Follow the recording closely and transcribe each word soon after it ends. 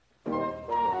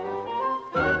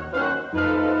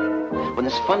when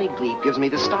this funny gleep gives me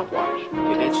this stopwatch.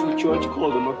 Yeah, that's what George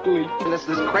called him, a gleep. And this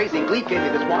crazy gleep gave me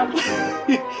this watch.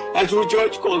 That's what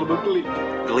George called him, a gleep.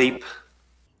 Gleep.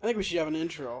 I think we should have an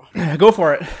intro. Go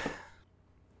for it.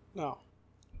 No.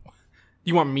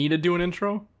 You want me to do an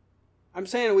intro? I'm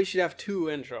saying we should have two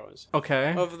intros.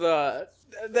 Okay. Of the...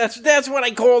 That's what I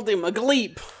called him, a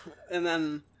gleep. And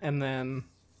then... I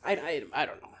don't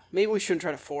know. Maybe we shouldn't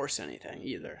try to force anything,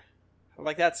 either.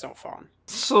 Like, that's no fun.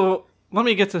 So, let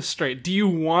me get this straight. Do you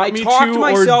want me to, talked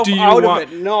myself or do you out want...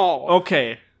 of it. No.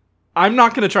 Okay. I'm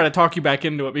not going to try to talk you back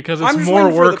into it, because it's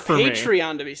more work for me. I'm just waiting for the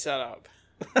Patreon to be set up.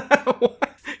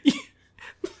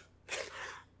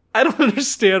 I don't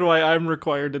understand why I'm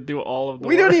required to do all of the work.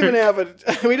 We don't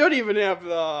even have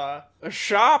a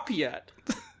shop yet.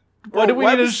 What do we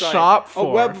need a shop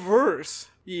for? A webverse,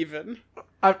 even.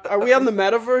 Are we on the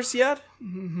metaverse yet?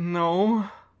 No.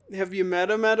 Have you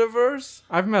met a metaverse?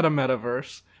 I've met a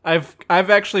metaverse. I've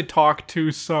actually talked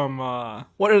to some,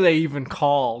 what are they even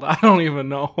called? I don't even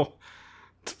know.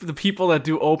 The people that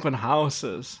do open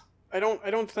houses. I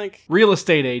don't think... Real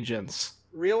estate agents.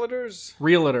 Realtors?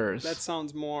 Realtors. That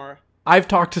sounds more... I've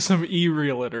talked to some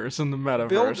e-realtors in the metaverse.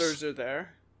 Builders are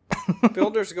there.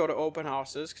 Builders go to open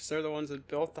houses, because they're the ones that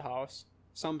built the house.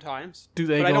 Sometimes. Do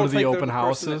they go to the open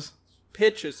houses?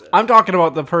 Pitches it. I'm talking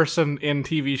about the person in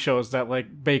TV shows that,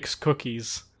 like, bakes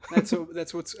cookies.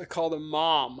 That's what's called a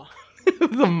mom.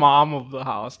 The mom of the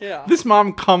house. Yeah. This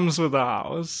mom comes with a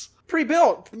house.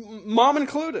 Pre-built. Mom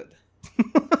included.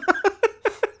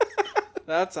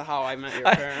 That's how I met your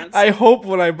parents. I hope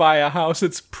when I buy a house,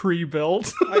 it's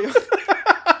pre-built.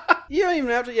 You don't even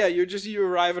have to. Yeah, you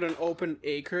arrive at an open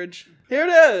acreage. Here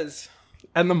it is.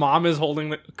 And the mom is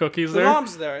holding the cookies there. The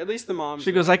mom's there. At least the mom's.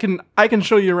 She goes, "I can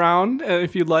show you around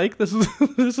if you'd like. This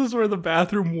is where the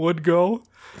bathroom would go.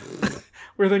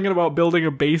 We're thinking about building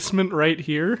a basement right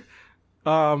here.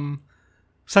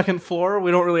 Second floor.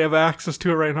 We don't really have access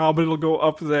to it right now, but it'll go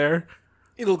up there."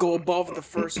 It'll go above the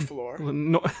first floor.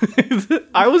 No,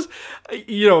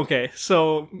 okay,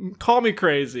 so call me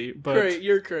crazy, but...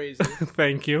 You're crazy.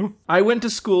 Thank you. I went to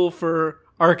school for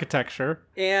architecture.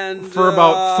 And... For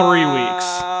about 3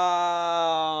 weeks.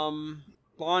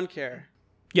 Lawn care.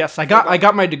 Yes, I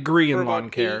got my degree in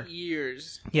lawn care. 8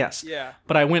 years. Yes. Yeah.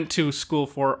 But I went to school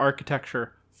for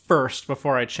architecture first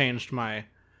before I changed my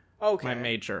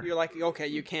major. You're like, okay,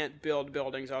 you can't build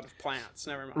buildings out of plants.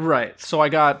 Never mind. Right. So I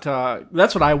got,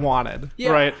 that's what I wanted. Yeah.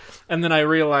 Right. And then I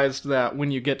realized that when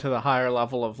you get to the higher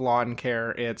level of lawn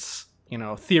care, it's,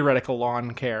 theoretical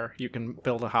lawn care. You can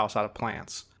build a house out of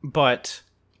plants. But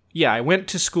yeah, I went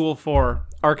to school for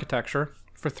architecture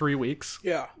for 3 weeks.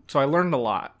 Yeah. So I learned a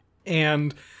lot.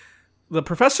 And the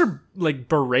professor,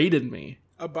 berated me.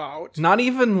 About? Not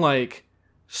even,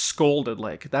 scolded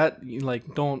like that,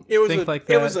 don't think like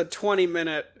that. It was a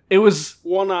 20-minute. It was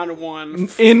one-on-one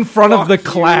in front of the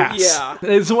class. Yeah,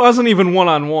 it wasn't even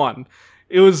one-on-one.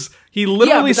 It was he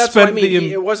literally spent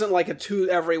the. It wasn't like a to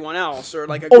everyone else or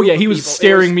like a. Oh yeah, he was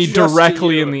staring me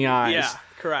directly in the eyes. Yeah,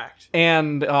 correct.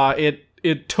 And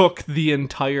it took the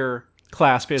entire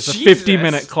class. It's a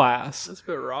 50-minute class. That's a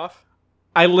bit rough.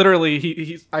 I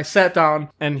literally, I sat down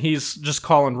and he's just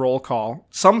calling roll call.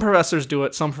 Some professors do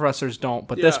it, some professors don't.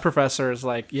 But this professor is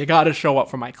like, you got to show up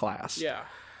for my class. Yeah.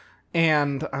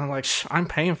 And I'm like, I'm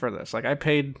paying for this. I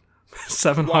paid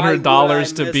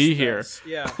 $700 to be here.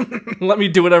 Yeah. Let me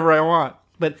do whatever I want.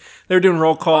 But they're doing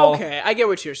roll call. Okay, I get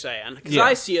what you're saying. Because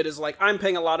I see it as I'm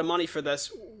paying a lot of money for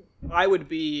this. I would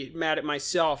be mad at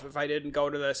myself if I didn't go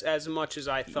to this as much as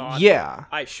I thought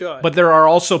I should. But there are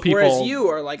also people... Whereas you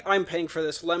are like, I'm paying for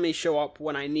this, let me show up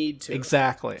when I need to.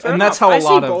 Exactly. Fair and enough. That's how I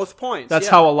see both points. That's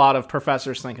how a lot of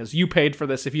professors think, is you paid for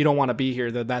this. If you don't want to be here,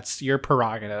 then that's your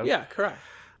prerogative. Yeah, correct.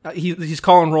 He's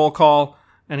calling roll call,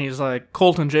 and he's like,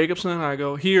 Colton Jacobson? I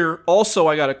go, here. Also,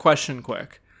 I got a question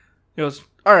quick. He goes...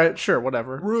 All right, sure,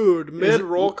 whatever. Rude.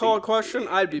 Mid-roll call question?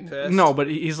 I'd be pissed. No, but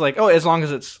he's like, oh, as long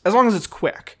as it's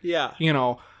quick. Yeah.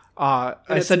 I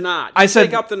it's said not. I said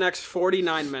take up the next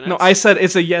 49 minutes. No, I said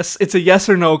it's a yes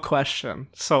or no question.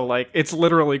 So it's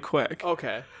literally quick.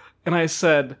 Okay. And I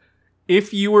said,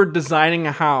 if you were designing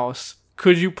a house,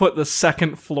 could you put the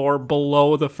second floor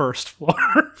below the first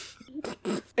floor?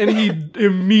 And he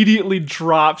immediately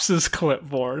drops his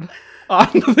clipboard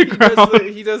onto the ground.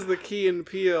 He does the Key and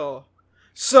Peele.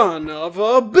 Son of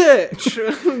a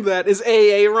bitch. That is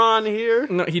Aaron here.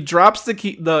 No, he drops the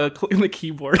keyboard.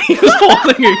 He was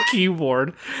holding a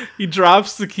keyboard. He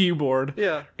drops the keyboard.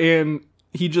 Yeah. And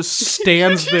he just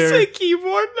stands there. Did you say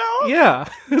keyboard now? Yeah.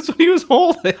 That's what he was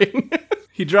holding.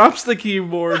 He drops the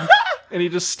keyboard And he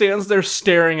just stands there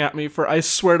staring at me for, I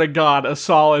swear to God, a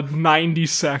solid 90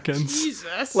 seconds.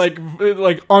 Jesus. Like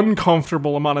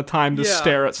uncomfortable amount of time to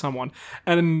stare at someone.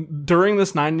 And during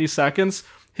this 90 seconds,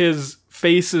 his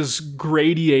face is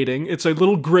gradiating. It's a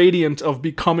little gradient of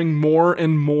becoming more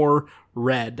and more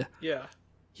red. Yeah.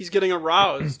 He's getting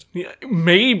aroused. Yeah,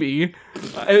 maybe.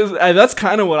 That's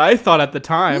kind of what I thought at the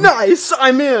time. Nice!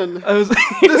 I'm in!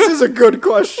 This is a good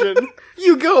question.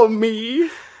 You go, me! I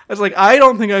was like, I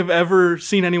don't think I've ever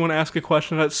seen anyone ask a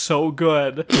question that's so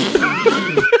good.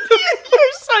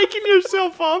 You're psyching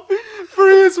yourself up for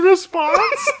his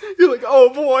response. You're like, oh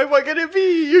boy, what can it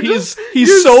be? He's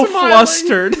you're so smiling,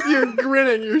 flustered. You're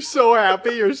grinning. You're so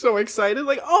happy. You're so excited.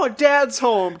 Like, oh, Dad's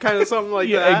home, kind of something like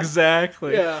that. Yeah,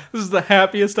 exactly. Yeah. This is the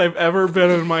happiest I've ever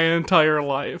been in my entire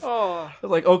life. Oh,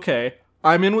 Like, okay,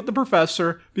 I'm in with the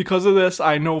professor. Because of this,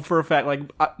 I know for a fact, like,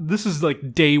 this is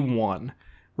like day 1,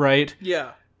 right?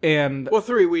 yeah. And, Well,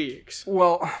 3 weeks.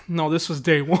 well, no, this was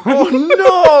day 1. Oh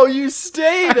no, you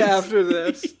stayed after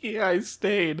this. Yeah, I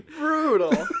stayed.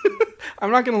 Brutal.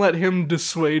 I'm not going to let him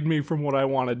dissuade me from what I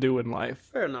want to do in life.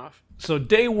 Fair enough. So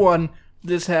day 1,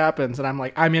 this happens, and I'm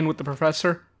like, I'm in with the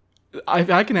professor.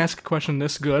 I can ask a question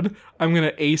this good. I'm going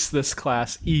to ace this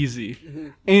class easy. Mm-hmm.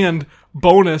 And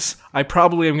bonus, I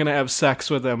probably am going to have sex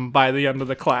with him by the end of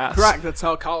the class. Correct. That's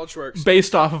how college works.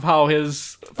 Based off of how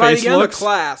his By face the end looks. of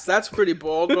class, that's pretty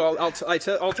bold, but I'll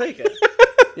take it.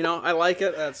 You know, I like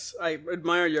it. I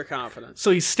admire your confidence.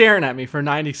 So he's staring at me for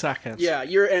 90 seconds. Yeah,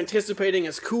 you're anticipating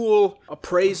his cool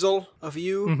appraisal of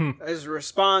you. Mm-hmm. As a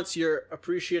response, you're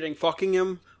appreciating fucking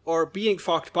him or being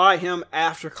fucked by him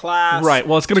after class. Right,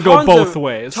 well, it's going to go both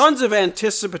ways. Tons of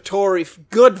anticipatory,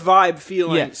 good vibe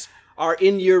feelings are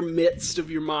in your midst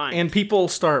of your mind. And people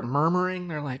start murmuring.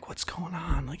 They're like, what's going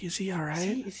on? Like, is he all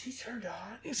right? Is he turned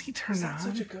on? Is he turned on?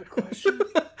 Such a good question.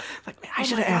 Like, man, I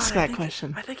should have asked that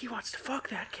question. I think he wants to fuck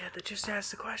that kid that just asked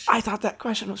the question. I thought that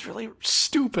question was really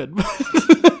stupid.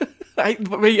 I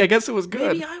guess it was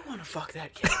good. Maybe I want to fuck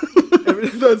that kid.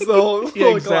 That's the whole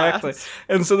Exactly. class.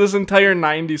 And so this entire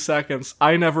 90 seconds,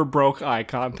 I never broke eye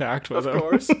contact with him. Of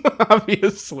course.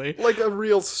 Obviously. Like a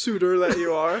real suitor that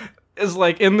you are. It's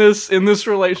like in this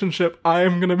relationship,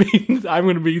 I'm gonna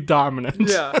be dominant.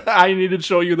 Yeah. I need to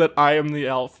show you that I am the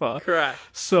alpha. Correct.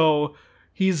 So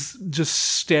he's just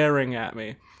staring at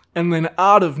me. And then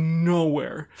out of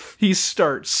nowhere, he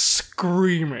starts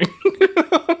screaming.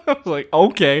 I was like,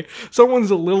 okay, someone's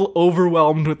a little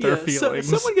overwhelmed with their feelings.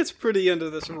 Someone gets pretty into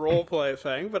this role play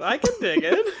thing, but I can dig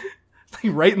it.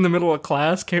 Like right in the middle of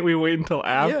class, can't we wait until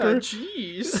Yeah, after?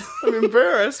 jeez. I'm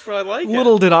embarrassed, but I like it.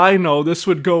 Little did I know this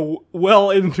would go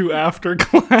well into after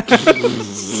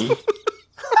class.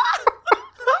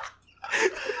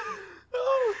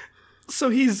 So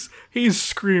he's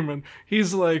screaming.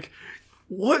 He's like,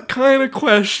 what kind of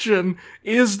question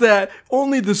is that?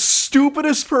 Only the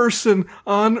stupidest person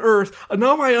on Earth.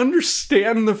 Now I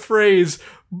understand the phrase,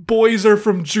 boys are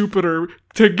from Jupiter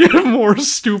to get more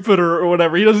stupider or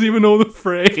whatever. He doesn't even know the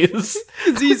phrase.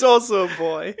 He's also a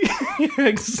boy. Yeah,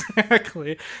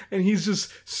 exactly. And he's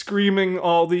just screaming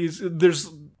all these. There's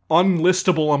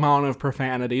unlistable amount of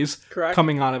profanities Correct.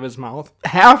 coming out of his mouth.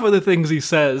 Half of the things he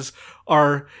says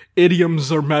are idioms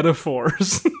or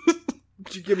metaphors.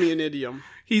 Could you give me an idiom?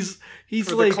 He's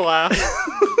For like the class.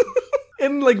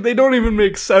 and like they don't even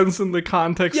make sense in the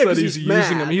context Yeah, that 'cause he's he's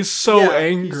using mad. them. He's so Yeah,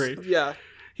 angry. Yeah.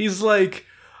 He's like,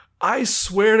 I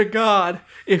swear to God,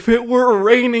 if it were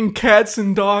raining cats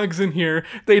and dogs in here,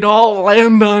 they'd all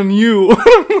land on you.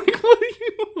 I'm like,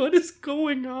 what is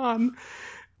going on?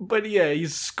 But yeah,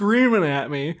 he's screaming at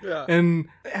me. Yeah. And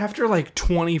after like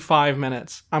 25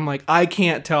 minutes, I'm like, I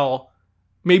can't tell.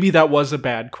 Maybe that was a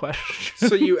bad question.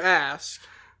 So you ask.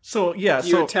 So yeah,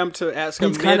 You so attempt to ask him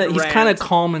he's kind mid-rant. of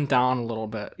calming down a little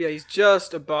bit. Yeah, he's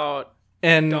just about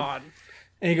And done.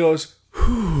 And he goes,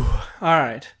 whew, all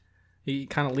right. He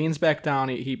kind of leans back down.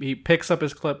 He picks up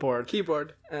his clipboard.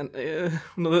 Keyboard. And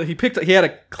he had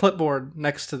a clipboard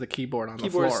next to the keyboard on the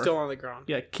floor. Keyboard's still on the ground.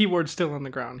 Yeah, keyboard's still on the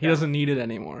ground. He doesn't need it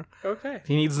anymore. Okay.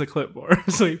 He needs the clipboard.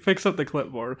 So he picks up the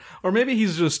clipboard. Or maybe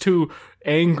he's just too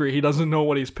angry. He doesn't know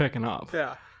what he's picking up.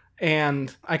 Yeah.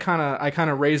 And I kind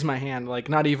of raise my hand, like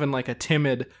not even like a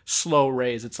timid, slow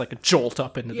raise. It's like a jolt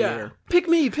up into the air. Pick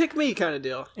me kind of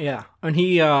deal. Yeah. And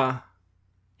he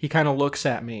kind of looks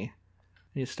at me.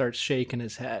 And he starts shaking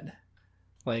his head.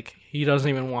 Like, he doesn't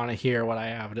even want to hear what I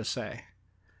have to say.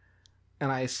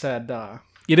 And I said,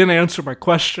 you didn't answer my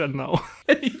question, though.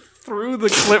 And he threw the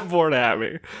clipboard at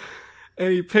me.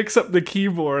 And he picks up the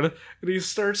keyboard, and he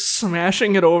starts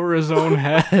smashing it over his own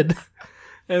head.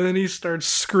 And then he starts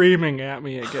screaming at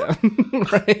me again,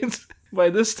 right? by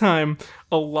this time,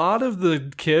 a lot of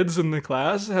the kids in the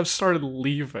class have started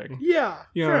leaving. Yeah,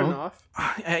 fair enough.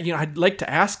 I'd like to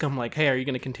ask them, like, hey, are you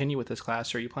going to continue with this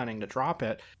class, or are you planning to drop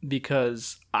it?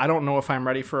 Because I don't know if I'm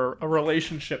ready for a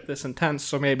relationship this intense,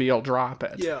 so maybe I'll drop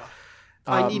it. Yeah.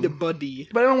 I need a buddy.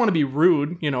 But I don't want to be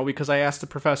rude, because I asked the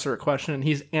professor a question, and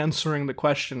he's answering the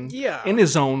question in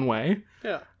his own way.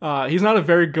 Yeah. He's not a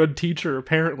very good teacher,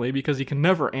 apparently, because he can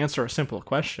never answer a simple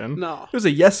question. No. It was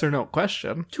a yes or no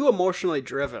question. Too emotionally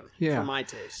driven for my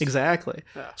taste. Exactly.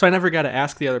 Yeah. So I never got to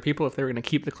ask the other people if they were going to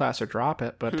keep the class or drop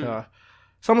it, but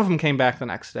some of them came back the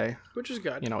next day. Which is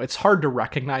good. It's hard to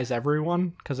recognize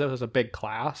everyone, because it was a big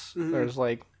class. Mm-hmm. There's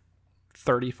like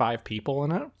 35 people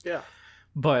in it. Yeah.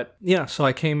 But yeah, so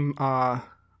I came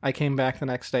back the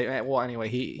next day. Well, anyway,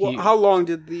 he how long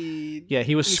did the... Yeah,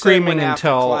 he was you screaming said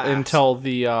until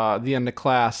the end of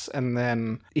class, and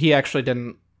then he actually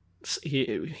didn't.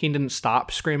 He didn't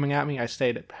stop screaming at me. I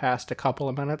stayed past a couple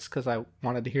of minutes because I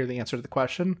wanted to hear the answer to the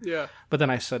question. Yeah. But then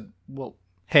I said, "Well,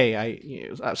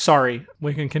 hey, sorry,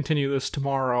 we can continue this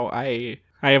tomorrow. I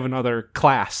have another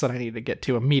class that I need to get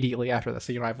to immediately after this.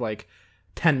 I have like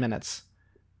 10 minutes."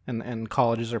 And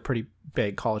colleges are pretty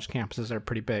big. College campuses are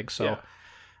pretty big, so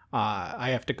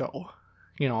I have to go.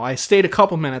 I stayed a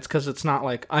couple minutes because it's not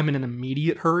like I'm in an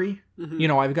immediate hurry.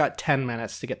 Mm-hmm. I've got 10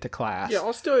 minutes to get to class. Yeah,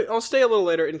 I'll stay a little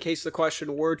later in case the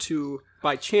question were to,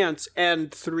 by chance,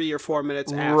 end 3 or 4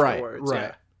 minutes afterwards. Right.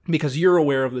 Yeah. Because you're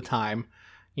aware of the time.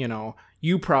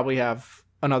 You probably have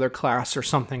another class or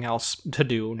something else to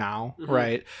do now,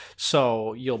 right?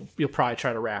 So you'll probably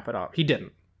try to wrap it up. He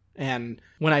didn't. And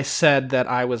when I said that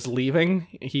I was leaving,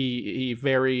 he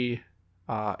very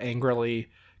angrily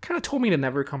kind of told me to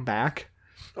never come back.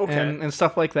 Okay. And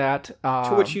stuff like that.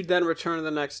 To which you then returned the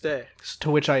next day.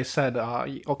 To which I said,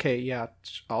 okay, yeah,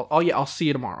 I'll see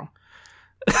you tomorrow.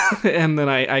 And then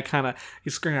I kind of,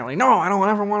 he's screaming out like, no, I don't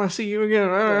ever want to see you again.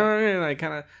 And I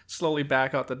kind of slowly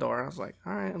back out the door. I was like,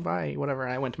 all right, bye, whatever.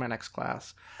 And I went to my next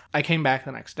class. I came back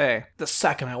the next day. The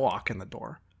second I walk in the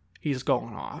door, he's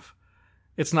going off.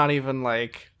 It's not even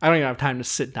like, I don't even have time to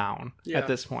sit down at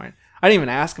this point. I didn't even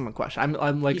ask him a question.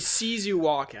 I'm like... He sees you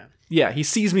walk in. Yeah, he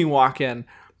sees me walk in,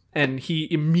 and he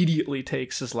immediately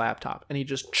takes his laptop, and he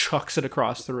just chucks it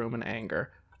across the room in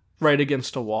anger, right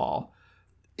against a wall.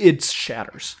 It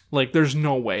shatters. Like, there's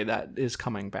no way that is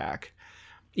coming back.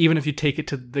 Even if you take it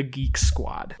to the Geek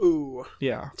Squad. Ooh.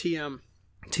 Yeah. TM.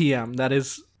 That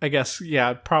is, I guess,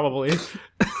 yeah, probably.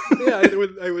 Yeah,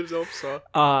 I would hope so.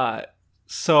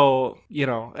 So,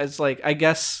 it's like, I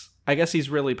guess he's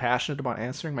really passionate about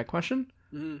answering my question.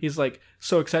 Mm-hmm. He's like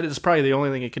so excited. It's probably the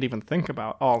only thing he could even think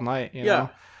about all night, know?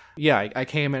 Yeah, I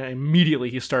came in and immediately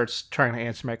he starts trying to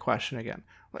answer my question again.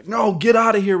 I'm like, no, get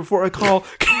out of here before I call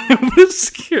campus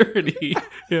security,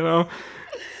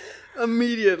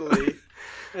 Immediately.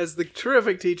 As the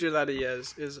terrific teacher that he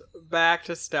is back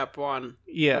to step one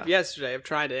of yesterday of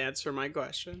trying to answer my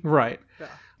question. Right. Yeah.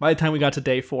 By the time we got to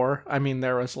day 4,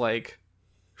 there was like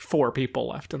 4 people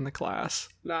left in the class.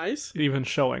 Nice. Even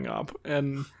showing up.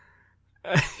 And,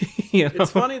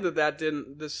 It's funny that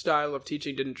this style of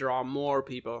teaching didn't draw more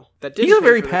people. He's a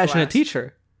very passionate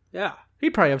teacher. Yeah.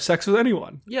 He'd probably have sex with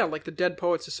anyone. Yeah, like the Dead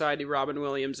Poet Society, Robin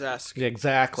Williams-esque.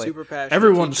 Exactly. Super passionate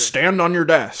Everyone teacher. stand on your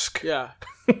desk. Yeah.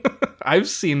 I've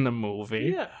seen the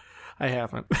movie. Yeah. I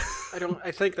haven't.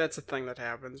 I think that's a thing that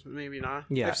happens, but maybe not.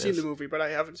 Yeah, I've seen the movie, but I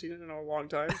haven't seen it in a long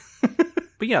time.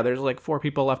 But yeah, there's like 4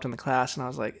 people left in the class, and I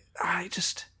was like,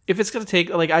 if it's going to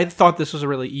take, like, I thought this was a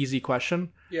really easy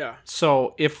question. Yeah.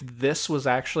 So if this was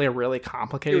actually a really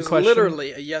complicated question. It was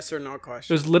literally a yes or no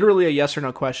question. It was literally a yes or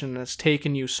no question, and it's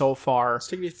taken you so far. It's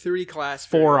taken you 3 class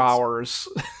 4 hours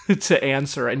to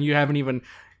answer, and you haven't even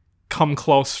come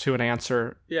close to an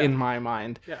answer in my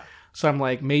mind. Yeah. So I'm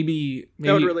like, maybe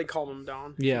that would really calm them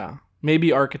down. Yeah.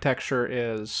 Maybe architecture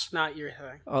is not your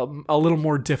thing. A little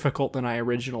more difficult than I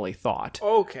originally thought.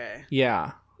 Okay.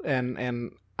 Yeah.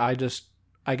 And I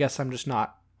guess I'm just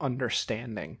not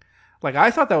understanding. Like,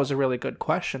 I thought that was a really good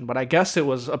question, but I guess it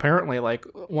was apparently like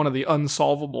one of the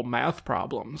unsolvable math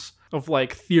problems of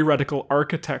like theoretical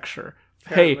architecture.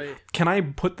 Apparently. Hey, can I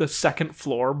put the second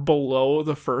floor below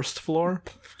the first floor?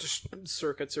 Just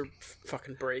circuits are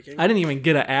fucking breaking. I didn't even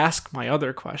get to ask my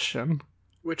other question.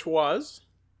 Which was?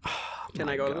 Can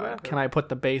I go to the bathroom? Can I put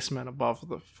the basement above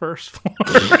the first floor?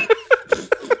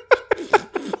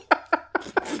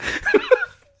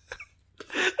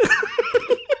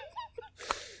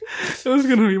 It was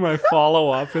going to be my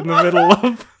follow-up in the middle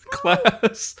of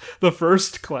class. The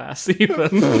first class,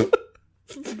 even.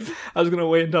 I was going to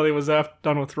wait until he was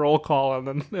done with roll call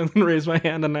and then raise my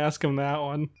hand and ask him that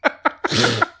one.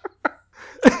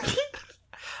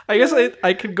 I guess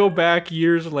I could go back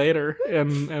years later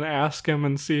and ask him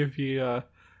and see if he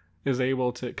is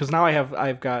able to. Because now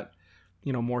I've got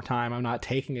more time. I'm not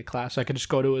taking a class. I could just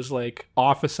go to his like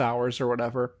office hours or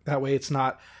whatever. That way, it's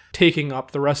not taking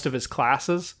up the rest of his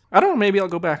classes. I don't know. Maybe I'll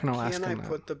go back and I'll ask him. Can I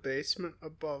put the basement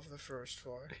above the first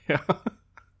floor? Yeah.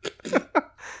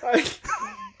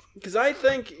 Because I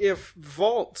think if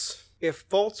vaults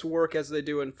work as they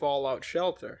do in Fallout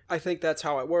Shelter, I think that's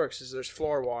how it works. Is there's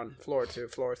floor 1, floor 2,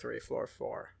 floor 3, floor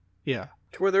 4. Yeah.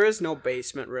 To where there is no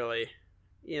basement really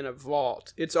in a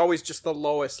vault. It's always just the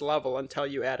lowest level until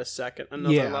you add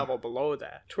another level below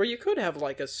that. To where you could have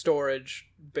like a storage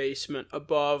basement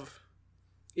above.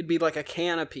 It'd be like a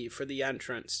canopy for the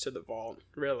entrance to the vault,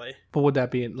 really. But would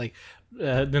that be like?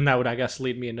 Then that would, I guess,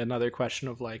 lead me into another question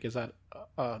of like, is that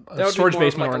a That storage more of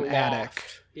basement like or an a attic?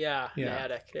 loft. Yeah, an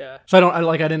attic. Yeah. So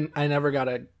I never got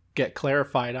to get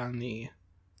clarified on the.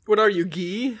 What are you,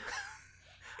 Gee?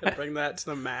 Gotta bring that to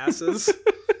the masses.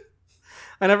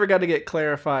 I never got to get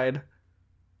clarified.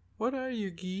 What are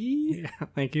you, Gee? Yeah,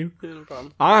 thank you. Yeah, no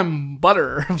problem. I'm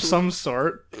butter of some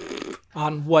sort.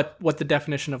 On what the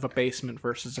definition of a basement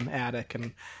versus an attic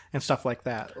and stuff like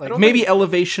that. Like maybe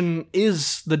elevation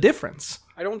is the difference.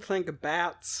 I don't think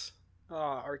bats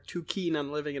are too keen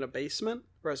on living in a basement,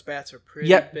 whereas bats are pretty.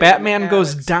 Yet big Batman in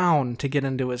goes attics. down to get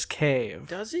into his cave.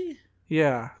 Does he?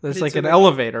 Yeah, there's But like it's an in a-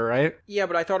 elevator, right? Yeah,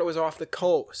 but I thought it was off the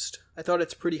coast. I thought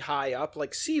it's pretty high up,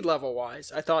 like sea level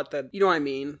wise. I thought that, you know what I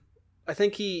mean? I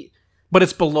think But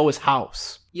it's below his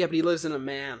house. yeah, but he lives in a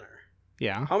manor.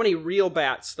 Yeah. How many real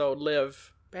bats, though,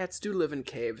 live? Bats do live in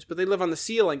caves, but they live on the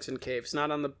ceilings in caves,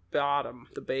 not on the bottom,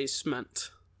 the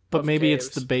basement. But maybe caves.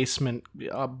 it's the basement.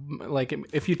 Like,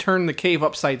 if you turn the cave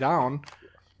upside down,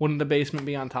 wouldn't the basement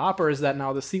be on top, or is that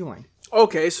now the ceiling?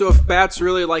 Okay, so if bats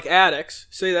really like attics,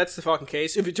 say that's the fucking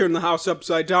case. If you turn the house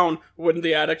upside down, wouldn't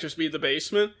the attic just be the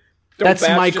basement? Don't That's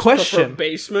bats my just question. prefer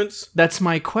basements? That's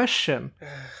my question.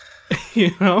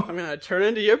 You know? I'm gonna turn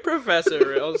into your professor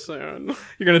real soon.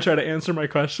 You're going to try to answer my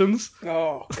questions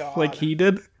Oh, God. like he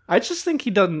did? I just think he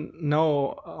doesn't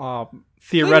know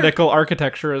theoretical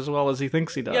architecture as well as he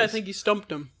thinks he does. Yeah, I think you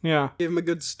stumped him. Yeah. Gave him a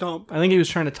good stump. I think he was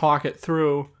trying to talk it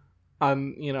through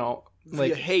on, like,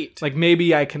 you hate. like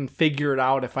maybe I can figure it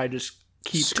out if I just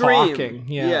keep Scream. talking.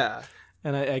 Yeah.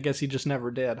 And I guess he just never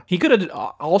did. He could have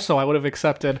also, I would have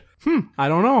accepted, I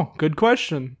don't know. Good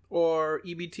question. Or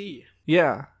EBT.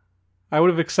 Yeah. I would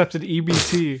have accepted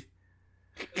EBT.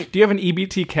 Do you have an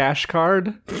EBT cash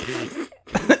card?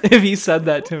 If he said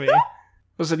that to me.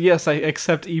 I said, yes, I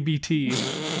accept EBT.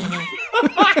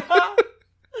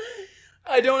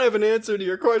 I don't have an answer to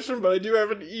your question, but I do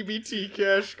have an EBT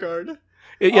cash card.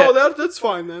 Yeah. Oh, that's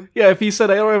fine then. Yeah, if he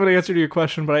said, I don't have an answer to your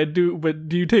question, but do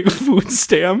you take food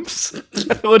stamps?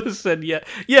 I would have said, yeah.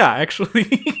 Yeah,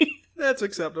 actually. That's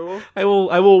acceptable. I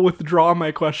will withdraw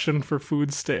my question for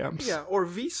food stamps. Yeah, or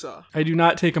Visa. I do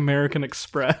not take American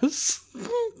Express.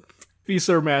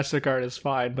 Visa or MasterCard is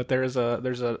fine, but there's an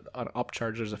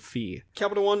upcharge, there's a fee.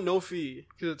 Capital One, no fee.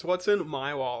 Because it's what's in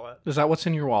my wallet. Is that what's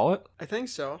in your wallet? I think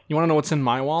so. You want to know what's in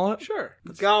my wallet? Sure.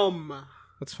 Gum.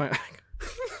 That's fine.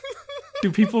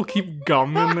 Do people keep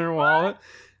gum in their wallet?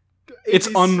 It's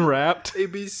ABC unwrapped.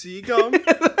 ABC gum?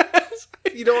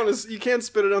 You don't want to. You can't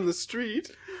spit it on the street.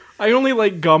 I only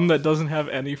like gum that doesn't have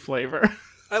any flavor.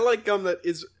 I like gum that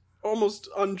is almost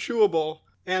unchewable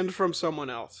and from someone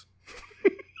else.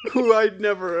 Who I'd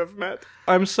never have met.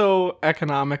 I'm so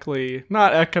environmentally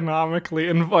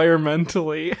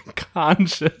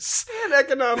conscious. And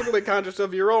economically conscious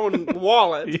of your own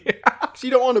wallet. Yeah. So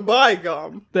you don't want to buy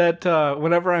gum. That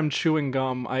whenever I'm chewing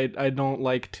gum, I don't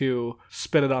like to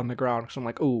spit it on the ground because I'm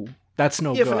like, ooh, that's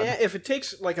no good. If it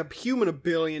takes like a human 1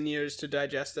 billion years to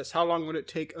digest this, how long would it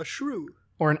take a shrew?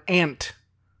 Or an ant.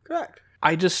 Correct.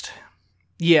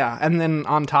 Yeah, and then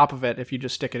on top of it, if you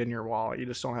just stick it in your wallet, you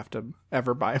just don't have to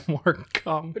ever buy more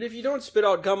gum. But if you don't spit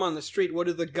out gum on the street, what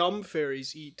do the gum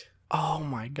fairies eat? Oh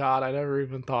my god, I never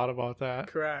even thought about that.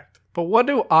 Correct. But what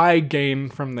do I gain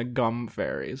from the gum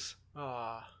fairies?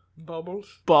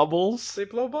 Bubbles. Bubbles? They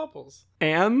blow bubbles.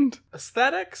 And?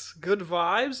 Aesthetics? Good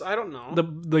vibes? I don't know.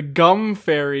 The gum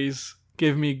fairies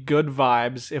give me good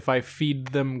vibes if I feed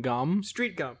them gum.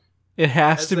 Street gum. It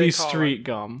has As to they be call street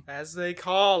gum. As they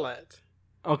call it.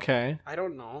 Okay. I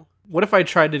don't know. What if I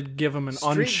tried to give them an Street-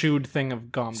 unchewed thing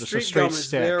of gum, just a Street straight gum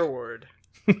stick? is their word.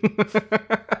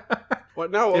 What?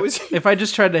 No, what was If I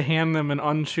just tried to hand them an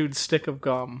unchewed stick of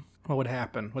gum, what would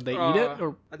happen? Would they eat it?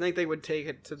 Or I think they would take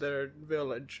it to their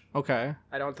village. okay,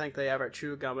 I don't think they ever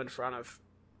chew gum in front of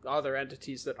other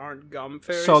entities that aren't gum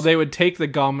fairies. so they would take the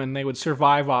gum and they would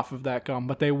survive off of that gum,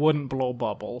 but they wouldn't blow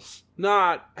bubbles.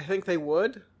 I think they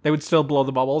would. They would still blow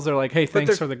the bubbles. They're like, hey, thanks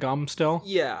they're- for the gum still.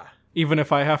 Yeah. Even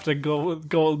if I have to go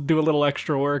do a little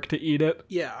extra work to eat it.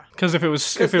 Yeah. Because if it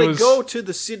was... Because they go to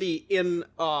the city in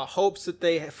hopes that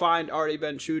they find already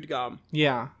been chewed gum.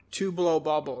 Yeah. To blow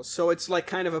bubbles. So it's like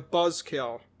kind of a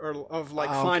buzzkill of like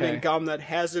finding gum that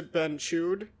hasn't been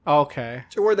chewed. Okay.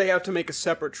 To where they have to make a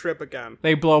separate trip again.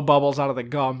 They blow bubbles out of the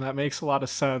gum. That makes a lot of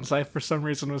sense. I, for some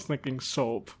reason, was thinking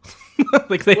soap.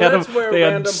 Like they had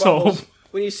soap. Bubbles,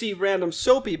 when you see random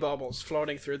soapy bubbles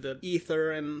floating through the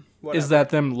ether and whatever. Is that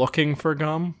them looking for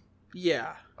gum?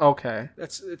 Yeah. Okay.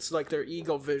 It's like their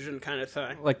eagle vision kind of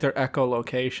thing. Like their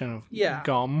echolocation of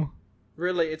gum.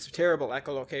 Really, it's a terrible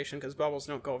echolocation because bubbles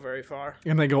don't go very far.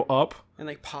 And they go up? And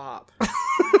they pop.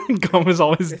 Gum is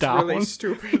always down. It's really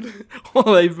stupid. Well,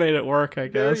 they've made it work, I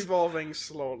guess. They're evolving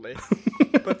slowly.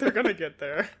 But they're gonna get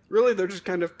there. Really, they're just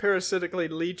kind of parasitically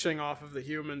leeching off of the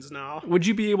humans now. Would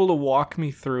you be able to walk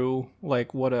me through,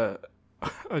 like, what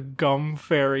a gum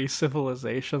fairy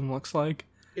civilization looks like?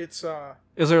 It's,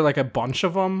 Is there, like, a bunch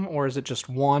of them, or is it just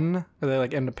one? Are they,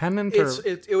 like, independent, or...?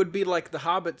 It would be like the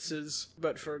Hobbitses,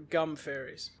 but for gum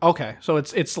fairies. Okay, so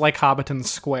it's like Hobbiton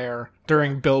Square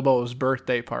during Bilbo's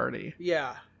birthday party.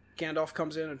 Yeah. Gandalf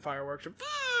comes in and fireworks are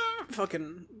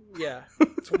fucking... Yeah.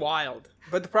 It's wild.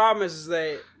 But the problem is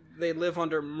they live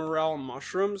under morel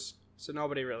mushrooms, so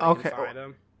nobody really can find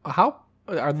them. How...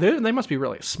 Are they must be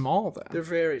really small, then. They're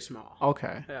very small.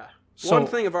 Okay. Yeah. So, one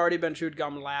thing of already been chewed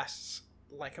gum lasts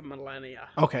like a millennia.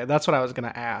 Okay, that's what I was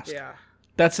going to ask. Yeah.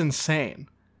 That's insane.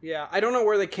 Yeah, I don't know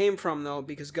where they came from, though,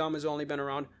 because gum has only been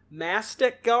around.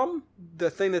 Mastic gum, the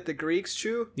thing that the Greeks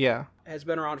chew, has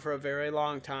been around for a very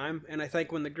long time. And I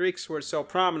think when the Greeks were so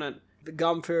prominent, the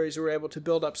gum fairies were able to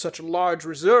build up such a large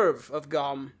reserve of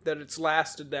gum that it's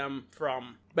lasted them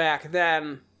from back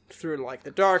then through, like,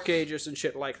 the Dark Ages and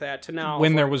shit like that to now.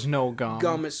 When there was no gum.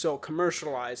 Gum is so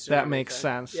commercialized. That makes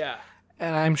sense. Yeah.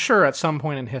 And I'm sure at some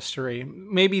point in history,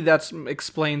 maybe that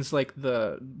explains, like,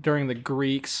 during the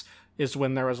Greeks is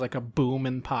when there was, like, a boom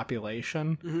in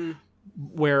population. Mm-hmm.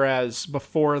 Whereas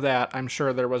before that, I'm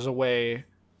sure there was a way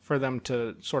for them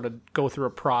to sort of go through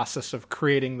a process of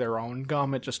creating their own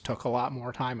gum. It just took a lot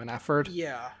more time and effort.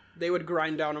 Yeah. They would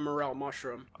grind down a morel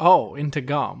mushroom. Oh, into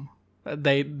gum.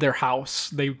 They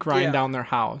grind down their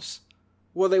house.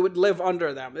 Well, they would live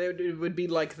under them. It would be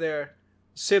like their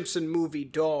Simpson movie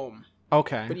dome.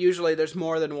 Okay. But usually there's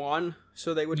more than one,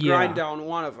 so they would grind down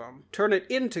one of them, turn it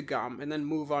into gum, and then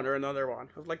move under another one.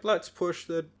 Of like, let's push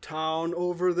the town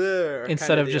over there.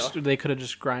 Instead of they could have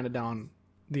just grinded down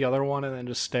the other one and then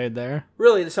just stayed there.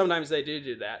 Really, sometimes they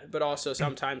do that, but also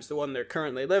sometimes the one they're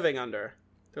currently living under,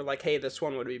 they're like, hey, this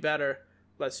one would be better.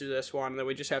 Let's do this one. And then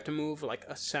we just have to move like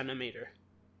a centimeter.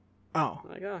 Oh.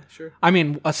 Like, sure. I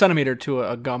mean, a centimeter to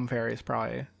a gum fairy is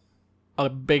probably a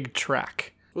big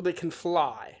trek. Well, they can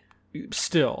fly.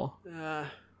 Still.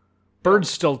 Birds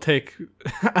still take...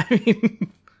 I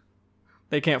mean,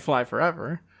 they can't fly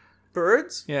forever.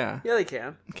 Birds? Yeah. Yeah, they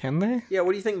can. Can they? Yeah,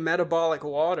 what do you think metabolic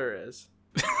water is?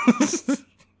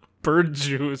 Bird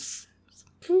juice.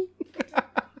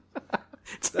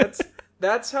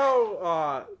 That's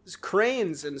how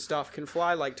cranes and stuff can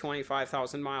fly like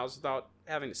 25,000 miles without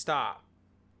having to stop.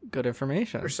 Good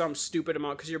information. Or some stupid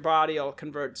amount, because your body will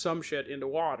convert some shit into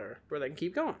water where they can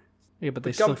keep going. Yeah,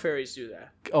 but gum fairies do that.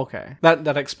 Okay,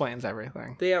 that explains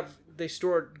everything. They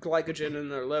store glycogen in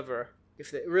their liver.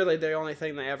 The only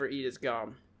thing they ever eat is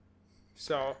gum.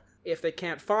 So if they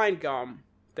can't find gum,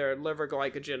 their liver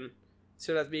glycogen,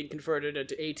 instead of being converted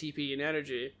into ATP and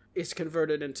energy, is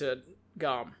converted into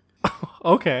gum.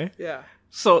 Okay. Yeah.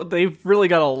 So they've really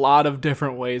got a lot of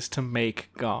different ways to make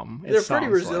gum. They're pretty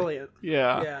resilient. Like.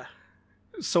 Yeah. Yeah.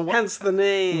 So hence the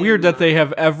name. Weird that they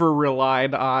have ever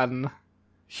relied on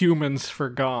humans for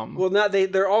gum. Well,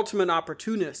 they're ultimate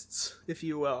opportunists, if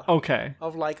you will. Okay.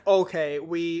 Of like, okay,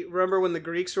 we remember when the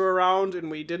Greeks were around and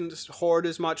we didn't hoard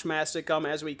as much mastic gum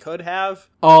as we could have.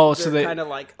 Oh, they're so they kind of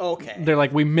like, okay, they're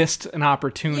like, we missed an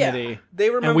opportunity. Yeah, they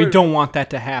remember, and we don't want that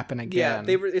to happen again.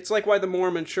 Yeah, it's like why the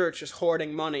Mormon Church is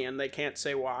hoarding money and they can't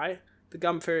say why. The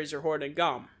gum fairies are hoarding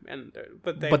gum,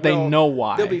 but they know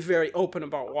why. They'll be very open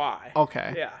about why.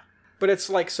 Okay. Yeah, but it's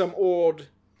like some old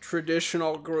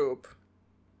traditional group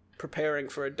preparing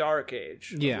for a dark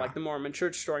age. Yeah. Like the Mormon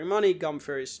Church storing money, gum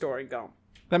fairies storing gum.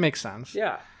 That makes sense.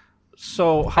 Yeah.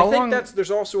 So I think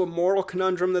there's also a moral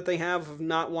conundrum that they have of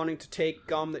not wanting to take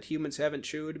gum that humans haven't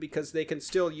chewed because they can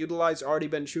still utilize already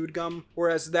been chewed gum,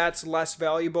 whereas that's less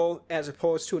valuable as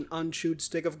opposed to an unchewed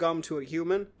stick of gum to a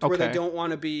human, where they don't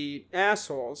want to be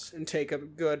assholes and take a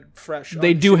good, fresh,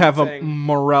 they do have thing. A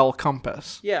morel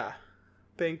compass. Yeah.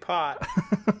 Being pot.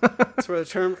 That's where the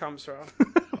term comes from.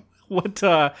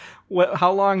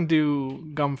 How long do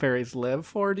gum fairies live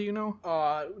for, do you know?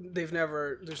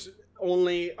 There's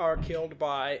only are killed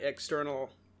by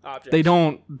external objects. They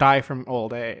don't die from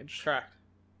old age. Correct.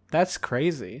 That's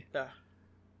crazy. Yeah.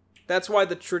 That's why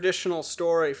the traditional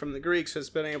story from the Greeks has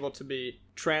been able to be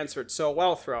transferred so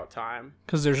well throughout time.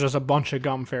 Because there's just a bunch of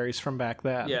gum fairies from back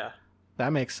then. Yeah. That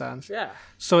makes sense. Yeah.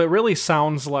 So it really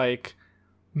sounds like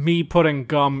me putting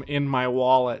gum in my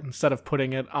wallet instead of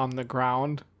putting it on the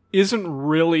ground isn't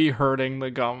really hurting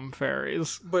the gum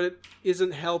fairies. But it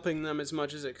isn't helping them as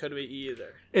much as it could be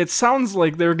either. It sounds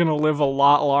like they're going to live a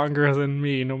lot longer than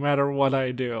me no matter what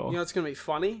I do. You know, it's going to be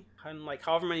funny. In like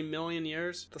however many million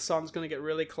years, the sun's going to get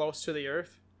really close to the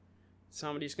earth.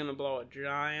 Somebody's going to blow a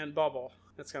giant bubble.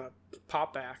 It's going to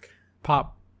pop back.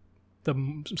 Pop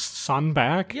the sun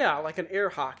back? Yeah, like an air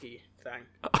hockey thing.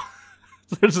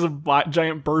 There's a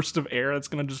giant burst of air that's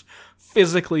going to just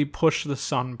physically push the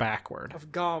sun backward.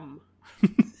 Of gum.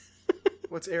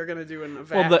 What's air going to do in a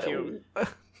vacuum?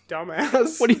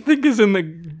 Dumbass. What do you think is in the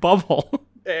bubble?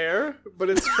 Air, but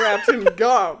it's trapped in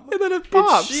gum. And then it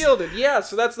pops. It's shielded. Yeah,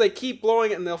 so they keep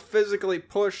blowing it and they'll physically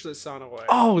push the sun away.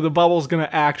 Oh, the bubble's going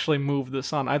to actually move the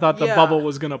sun. I thought the bubble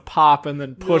was going to pop and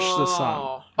then push the sun.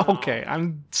 No. Okay,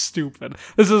 I'm stupid.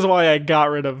 This is why I got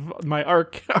rid of my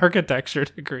architecture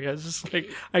degree. I was just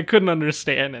like, I couldn't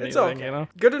understand anything, It's okay. you know?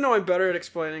 Good to know I'm better at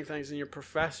explaining things than your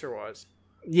professor was.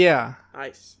 Yeah.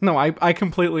 Nice. No, I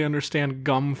completely understand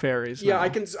gum fairies Yeah,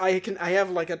 now. I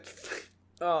have like a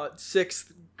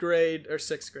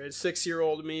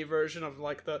 6-year-old me version of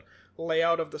like the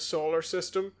layout of the solar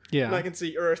system. Yeah. And I can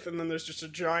see Earth and then there's just a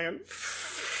giant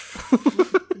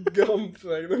gum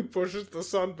thing that pushes the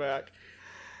sun back.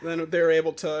 Then they're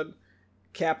able to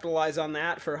capitalize on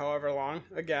that for however long.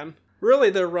 Again,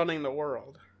 really they're running the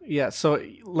world. Yeah, so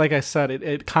like I said,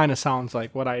 it kind of sounds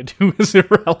like what I do is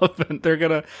irrelevant.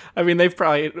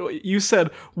 You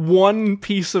said one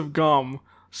piece of gum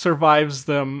survives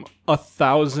them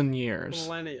 1,000 years.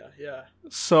 Millennia, yeah.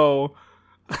 So,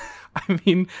 I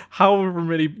mean, however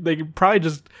many, they could probably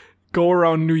just go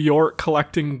around New York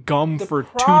collecting gum for 2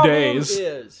 days. The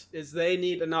problem is they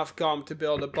need enough gum to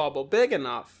build a bubble big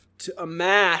enough to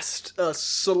amass a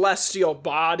celestial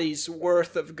body's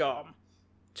worth of gum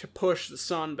to push the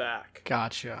sun back.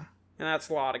 Gotcha. And that's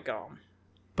a lot of gum.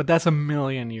 But that's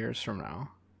 1,000,000 years from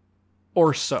now.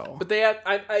 Or so. But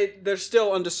they're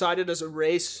still undecided as a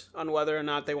race on whether or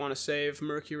not they want to save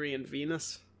Mercury and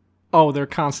Venus. Oh, they're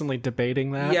constantly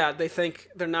debating that? Yeah,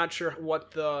 they're not sure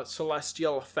what the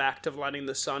celestial effect of letting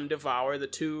the sun devour the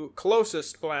two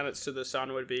closest planets to the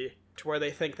sun would be, to where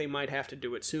they think they might have to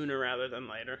do it sooner rather than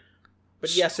later.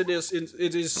 But yes, it is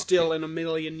still in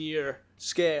 1,000,000-year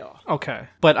scale. Okay.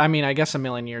 But, I mean, I guess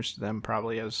 1,000,000 years to them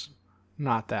probably is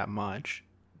not that much.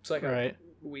 It's like right?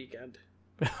 a weekend.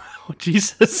 Oh,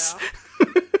 Jesus. Yeah.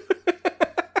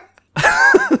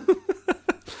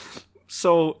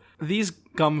 So, these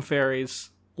gum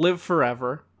fairies live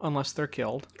forever, unless they're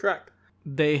killed. Correct.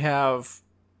 They have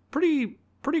pretty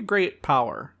great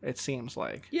power, it seems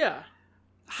like. Yeah.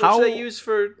 How Which they use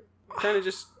for kind of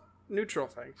just neutral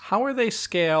things. How are they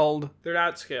scaled? They're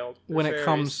not scaled. They're when fairies. it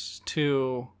comes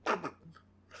to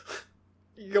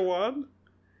Go on.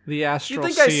 the astral You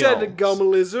think seals? I said gum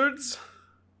lizards?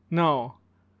 No.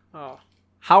 Oh.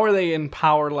 How are they in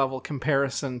power level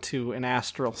comparison to an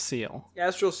astral seal?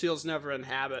 Astral seals never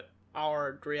inhabit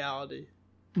our reality.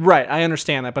 Right, I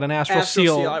understand that, but an astral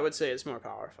seal, I would say, is more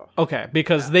powerful. Okay,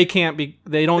 because they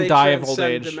don't die of old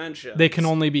age. Dimensions. They can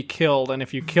only be killed, and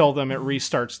if you kill them, it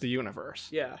restarts the universe.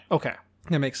 Yeah. Okay,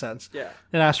 that makes sense. Yeah.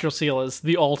 An astral seal is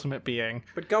the ultimate being.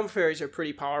 But gum fairies are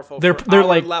pretty powerful. They're our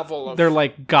like level of... They're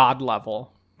like god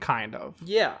level, kind of.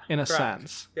 Yeah. In a correct.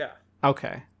 sense. Yeah.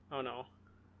 Okay. Oh no.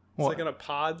 What? It's like a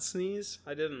pod sneeze.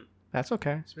 I didn't. That's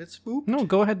okay. It's a bit spooked. No,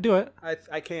 go ahead, do it.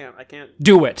 I can't.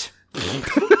 Do it.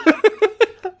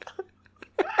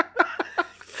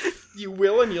 You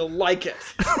will and you'll like it.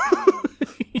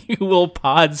 You will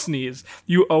pod sneeze.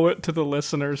 You owe it to the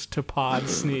listeners to pod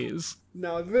sneeze.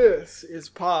 Now this is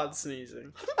pod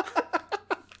sneezing.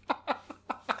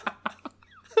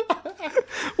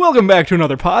 Welcome back to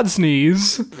another pod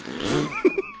sneeze.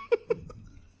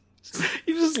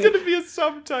 It's gonna be a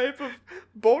subtype of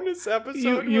bonus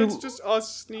episode where it's just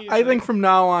us sneezing. I think from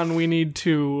now on we need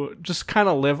to just kind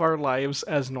of live our lives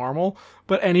as normal,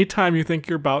 but anytime you think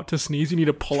you're about to sneeze, you need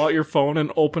to pull out your phone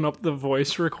and open up the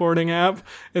voice recording app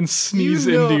and sneeze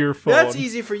into your phone. That's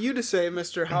easy for you to say,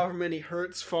 Mr. However many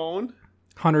hertz phone.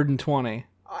 120.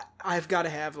 I've got to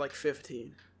have like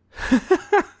 15.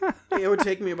 It would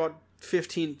take me about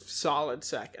 15 solid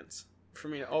seconds for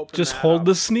me to open just that hold up.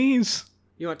 the sneeze.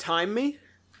 You want to time me?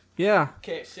 Yeah.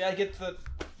 Okay, see, I get the...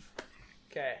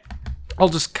 Okay. I'll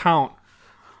just count.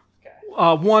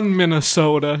 Okay. 1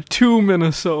 Minnesota, 2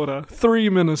 Minnesota, 3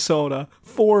 Minnesota,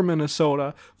 4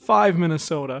 Minnesota, 5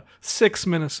 Minnesota, 6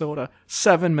 Minnesota,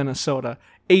 7 Minnesota,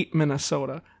 8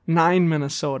 Minnesota, 9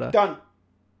 Minnesota. Done.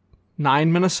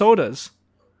 9 Minnesotas.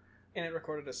 And it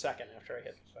recorded a second after I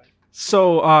hit the thing.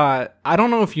 So, I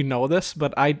don't know if you know this,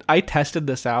 but I tested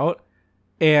this out.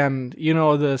 And, you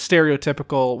know, the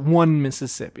stereotypical 1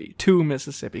 Mississippi, 2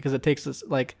 Mississippi, because it takes us,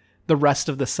 like, the rest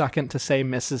of the second to say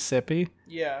Mississippi.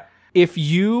 Yeah. If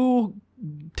you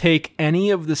take any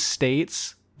of the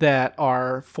states that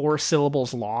are 4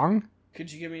 syllables long...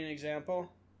 Could you give me an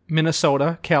example?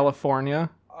 Minnesota,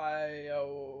 California.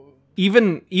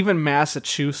 Even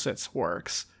Massachusetts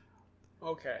works.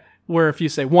 Okay. Where if you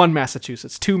say 1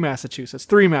 Massachusetts, 2 Massachusetts,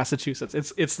 3 Massachusetts,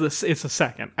 it's a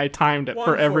second. I timed it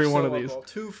for every one of these.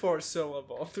 2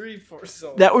 4-syllable, 3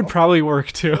 4-syllable. That would probably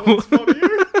work too.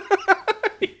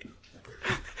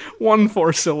 1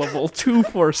 4-syllable, 2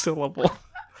 4-syllable.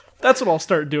 That's what I'll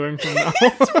start doing from now.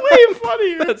 It's way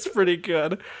funnier. That's pretty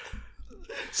good.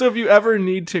 So if you ever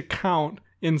need to count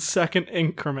in second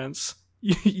increments,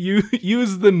 you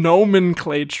use the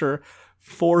nomenclature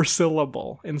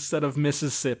 4-syllable instead of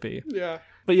Mississippi. Yeah.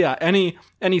 But yeah,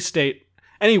 any state,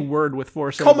 any word with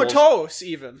 4 syllables. Comatose,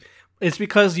 even. It's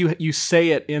because you say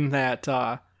it in that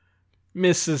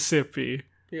Mississippi.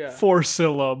 Yeah.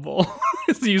 4-syllable.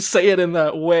 You say it in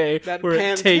that way. That where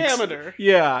pentameter.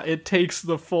 it takes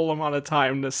the full amount of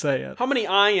time to say it. How many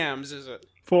I ams is it?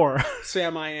 4.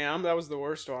 Sam I am. That was the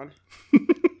worst one.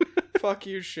 Fuck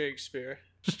you, Shakespeare.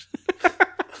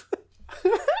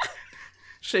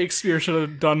 Shakespeare should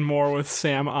have done more with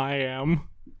Sam I am.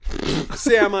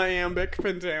 Sam iambic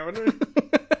pentameter.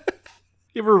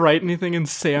 You ever write anything in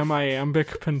Sam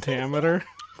iambic pentameter?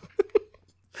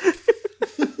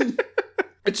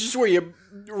 It's just where you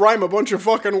rhyme a bunch of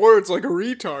fucking words like a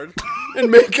retard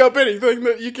and make up anything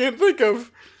that you can't think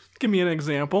of. Give me an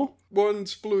example. 1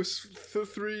 sploose,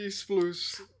 3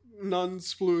 sploose, none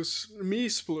sploose, me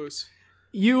sploose.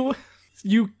 You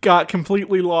got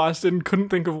completely lost and couldn't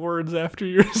think of words after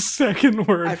your second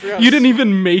word. You didn't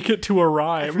even make it to a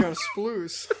rhyme. I forgot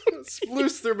sploose.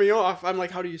 Sploose threw me off. I'm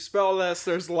like, how do you spell this?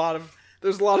 There's a lot of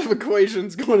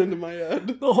equations going into my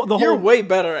head. You're way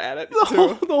better at it,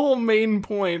 too. The whole main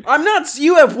point. I'm not...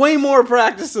 You have way more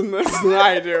practice in this than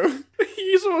I do.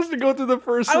 You're supposed to go through the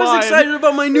first line. I was excited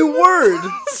about my new word.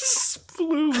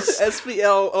 Sploose.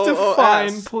 S-P-L-O-O-S.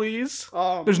 Define, please.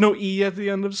 There's no E at the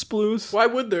end of sploose. Why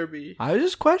would there be? I was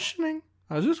just questioning.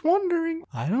 I was just wondering.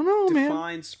 I don't know, man.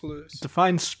 Define sploose.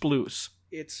 Define sploose.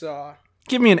 It's,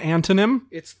 Give me an antonym.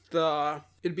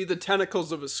 It'd be the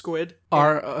tentacles of a squid. All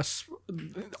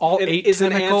 8 is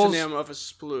tentacles? an antonym of a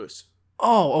sploose.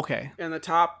 Oh, okay. And the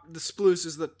sploose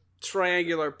is the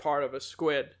triangular part of a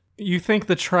squid. You think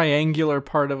the triangular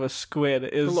part of a squid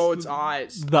is below its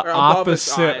eyes, the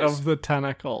opposite of the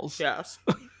tentacles? Yes.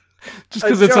 Just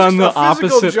because it's on the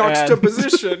opposite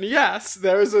juxtaposition. End. Yes,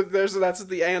 that's what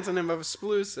the antonym of a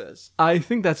sploose is. I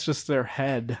think that's just their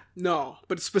head. No,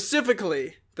 but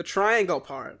specifically the triangle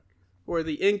part where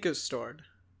the ink is stored.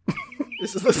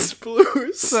 This is the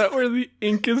sploose. Is that where the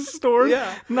ink is stored?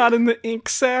 Yeah. Not in the ink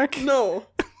sac? No.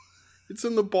 It's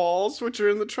in the balls, which are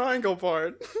in the triangle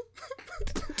part.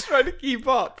 Try to keep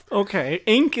up. Okay.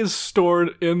 Ink is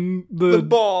stored in the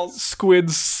balls.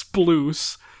 Squid's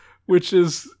sploose, which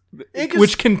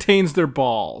contains their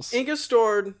balls. Ink is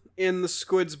stored in the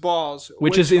squid's balls,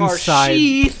 which is inside. Are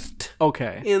sheathed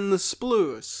okay. in the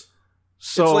sploose.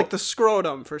 So it's like the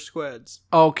scrotum for squids.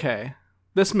 Okay.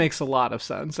 This makes a lot of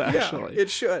sense, actually. Yeah, it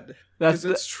should.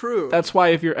 It's true. That's why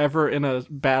if you're ever in a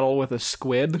battle with a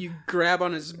squid... You grab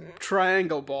on his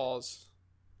triangle balls.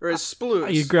 Or his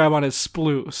sploose. You grab on his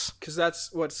sploose. Because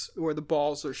that's where the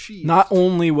balls are sheathed. Not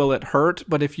only will it hurt,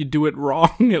 but if you do it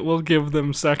wrong, it will give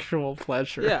them sexual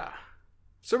pleasure. Yeah.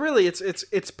 So really,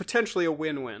 it's potentially a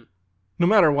win-win. No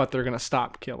matter what, they're going to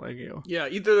stop killing you. Yeah,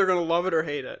 either they're going to love it or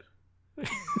hate it.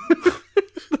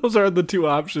 Those are the 2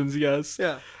 options, yes.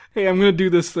 Yeah. Hey, I'm going to do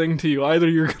this thing to you. Either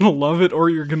you're going to love it or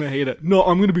you're going to hate it. No,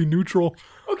 I'm going to be neutral.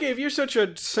 Okay, if you're such a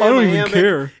I don't even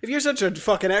care. If you're such a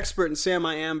fucking expert in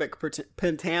Sam-iambic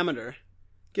pentameter,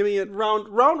 give me a round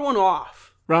 1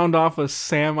 off. Round off a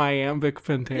Sam-iambic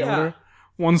pentameter? Yeah.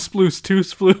 1 sploose, 2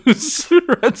 sploose,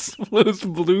 red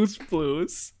sploose, blue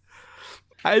sploose.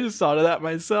 I just thought of that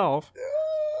myself.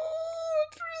 Oh,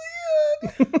 it's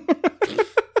really good.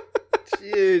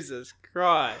 Jesus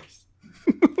Christ.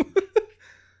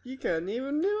 You couldn't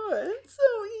even do it. It's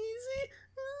so easy.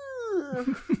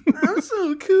 I'm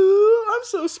so cool. I'm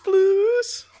so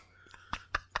sploose.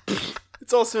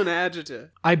 It's also an adjective.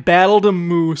 I battled a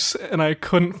moose and I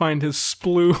couldn't find his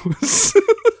sploos.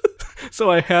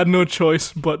 So I had no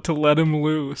choice but to let him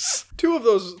loose. 3 of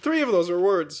those are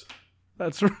words.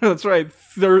 That's right.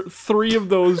 3 of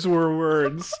those were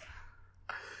words.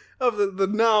 Of the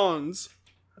nouns.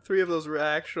 3 of those were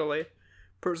actually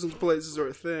persons, places,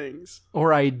 or things.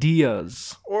 Or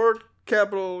ideas. Or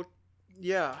capital,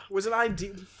 yeah. Was it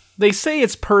idea? They say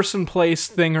it's person, place,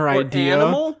 thing, or idea.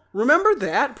 Animal? Remember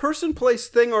that? Person, place,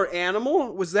 thing, or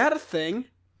animal? Was that a thing?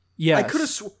 Yes. I could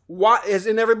have as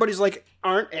in everybody's like,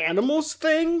 aren't animals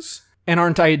things? And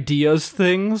aren't ideas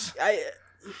things?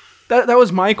 That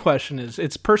was my question is,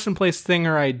 it's person, place, thing,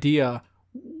 or idea.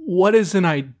 What is an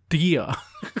idea?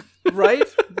 Right?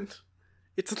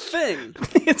 It's a thing.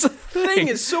 It's a thing. Thing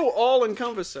is so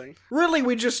all-encompassing. Really,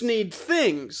 we just need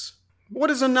things. What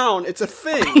is a noun? It's a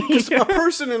thing. Just a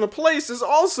person in a place is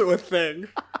also a thing.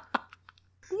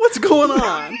 What's going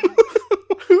on?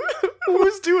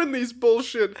 Who's doing these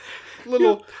bullshit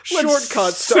little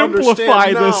shortcuts to understand nouns?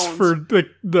 Simplify this for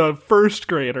the first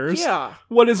graders. Yeah.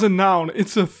 What is a noun?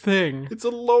 It's a thing. It's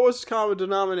the lowest common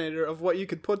denominator of what you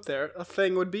could put there. A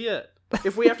thing would be it.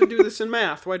 If we have to do this in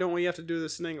math, why don't we have to do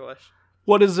this in English?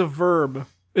 What is a verb?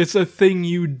 It's a thing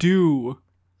you do.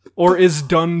 Or is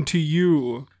done to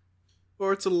you.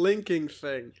 Or it's a linking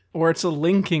thing. Or it's a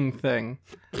linking thing.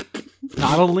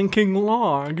 Not a linking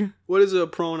log. What is a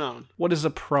pronoun? What is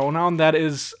a pronoun? That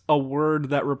is a word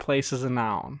that replaces a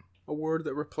noun. A word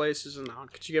that replaces a noun.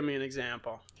 Could you give me an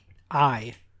example?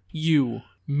 I, you,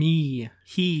 me,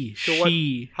 he, So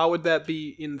she. How would that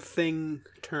be in thing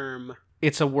term?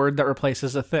 It's a word that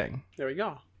replaces a thing. There we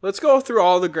go. Let's go through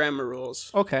all the grammar rules.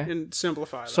 Okay. And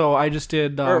simplify them. So I just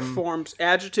did... or forms.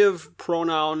 Adjective,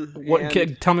 pronoun,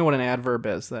 Tell me what an adverb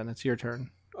is, then. It's your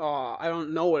turn. I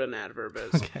don't know what an adverb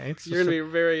is. Okay. You're going to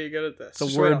be very good at this.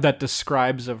 It's a word that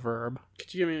describes a verb.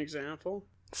 Could you give me an example?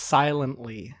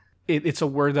 Silently. It's a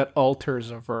word that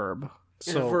alters a verb.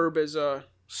 And a verb is a...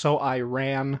 So I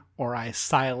ran, or I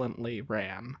silently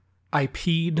ran. I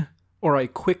peed, or I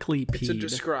quickly peed. It's a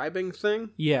describing thing?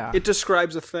 Yeah. It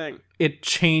describes a thing. It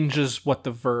changes what the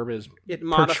verb is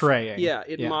portraying. Yeah,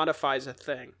 it modifies a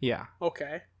thing. Yeah.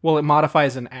 Okay. Well, it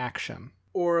modifies an action.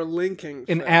 Or a linking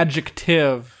thing. An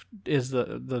adjective is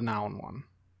the noun one.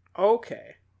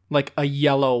 Okay. Like a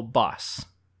yellow bus.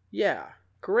 Yeah.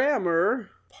 Grammar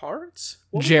parts?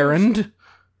 Gerund.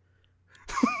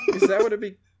 Is that what it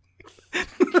be?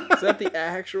 Is that the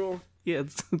actual? Yeah,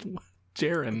 it's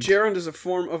gerund. Gerund is a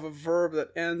form of a verb that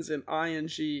ends in ing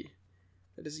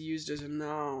that is used as a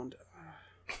noun.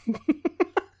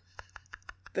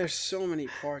 There's so many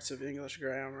parts of English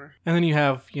grammar. And then you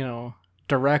have,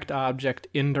 direct object,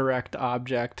 indirect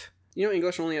object. You know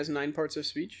English only has 9 parts of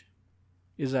speech?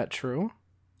 Is that true?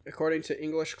 According to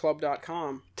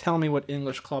EnglishClub.com. Tell me what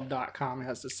EnglishClub.com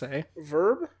has to say.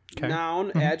 Verb,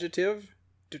 noun, adjective,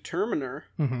 determiner,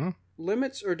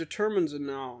 limits or determines a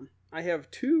noun. I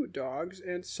have 2 dogs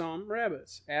and some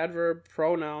rabbits. Adverb,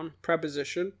 pronoun,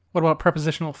 preposition. What about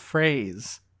prepositional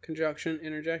phrase? Conjunction,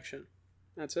 interjection.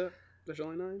 That's it. There's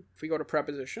only 9. If we go to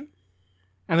preposition.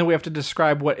 And then we have to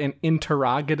describe what an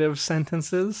interrogative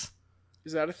sentence is.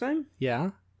 Is that a thing? Yeah.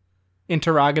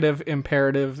 Interrogative,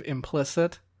 imperative,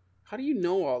 implicit. How do you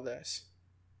know all this?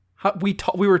 We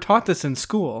were taught this in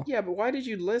school. Yeah, but why did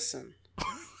you listen?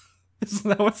 Isn't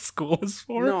that what school is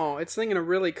for? No, it's thinking of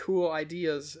really cool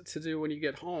ideas to do when you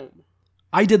get home.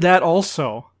 I did that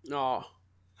also. No.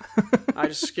 I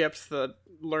just skipped the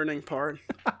learning part.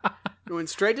 Going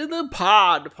straight to the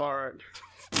pod part.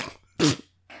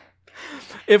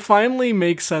 It finally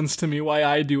makes sense to me why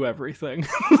I do everything.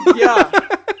 Yeah.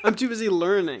 I'm too busy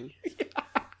learning.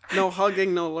 No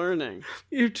hugging, no learning.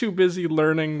 You're too busy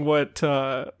learning what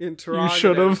you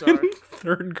should have in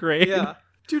 3rd grade. Yeah.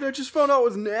 Dude, I just found out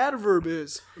what an adverb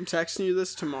is. I'm texting you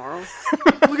this tomorrow.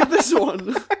 Look at this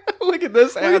one. Look at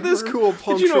this adverb. Look at this cool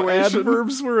punctuation. Did you know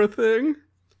adverbs were a thing?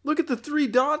 Look at the 3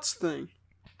 dots thing.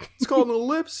 It's called an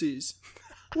ellipses.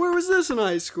 Where was this in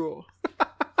high school?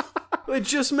 They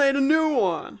just made a new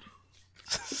one.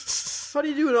 How do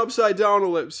you do an upside down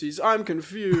ellipses? I'm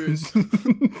confused.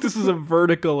 This is a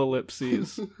vertical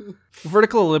ellipses.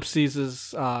 Vertical ellipses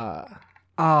is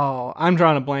I'm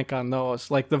drawing a blank on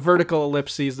those. Like the vertical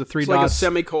ellipses, the 3 it's dots, like a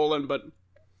semicolon, but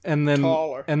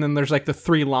taller. And then there's like the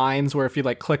 3 lines where if you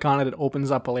like click on it, it opens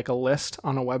up a list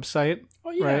on a website.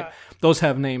 Oh yeah, right? Those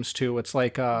have names too. It's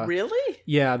like really?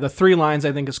 Yeah, the 3 lines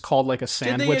I think is called like a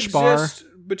sandwich bar. Did they exist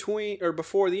between or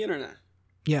before the internet?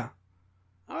 Yeah.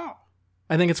 Oh.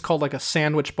 I think it's called like a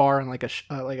sandwich bar and like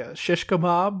a shish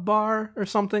kebab bar or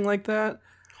something like that.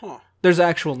 Huh. There's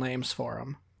actual names for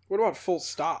them. What about full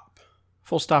stop?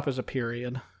 Full stop is a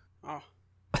period. Oh.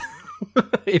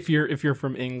 if you're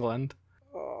from England.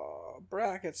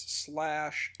 Brackets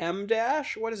 / M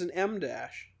dash? What is an M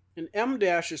dash? An M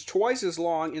dash is twice as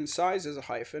long in size as a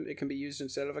hyphen. It can be used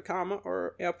instead of a comma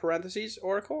or a parentheses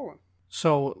or a colon.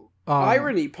 So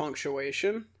irony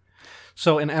punctuation.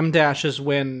 So an M dash is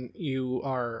when you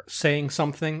are saying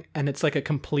something and it's like a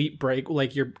complete break,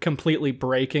 like you're completely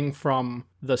breaking from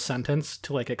the sentence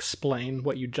to like explain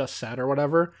what you just said or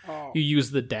whatever. Oh. You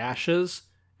use the dashes.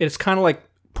 It's kind of like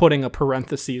putting a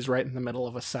parentheses right in the middle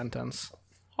of a sentence.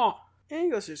 Huh.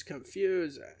 English is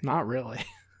confusing. Not really.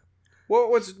 Well,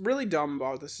 what's really dumb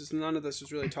about this is none of this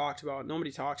was really talked about.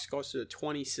 Nobody goes through the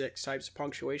 26 types of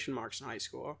punctuation marks in high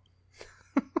school.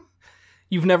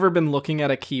 You've never been looking at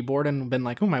a keyboard and been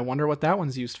like, I wonder what that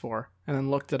one's used for, and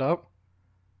then looked it up?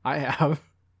 I have.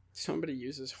 Somebody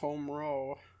uses home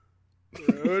row.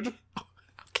 Rude.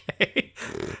 Okay.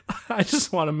 I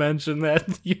just want to mention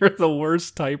that you're the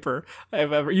worst typer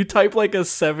I've ever... You type like a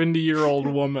 70-year-old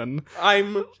woman.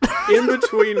 I'm in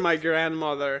between my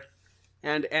grandmother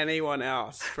and anyone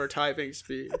else for typing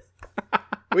speed.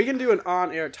 We can do an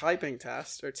on-air typing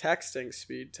test or texting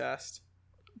speed test.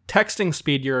 Texting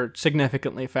speed, you're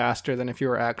significantly faster than if you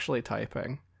were actually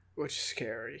typing. Which is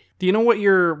scary. Do you know what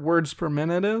your words per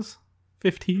minute is?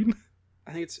 15?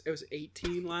 I think it was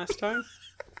 18 last time.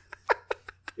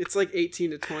 It's like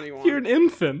 18 to 21. You're an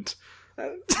infant.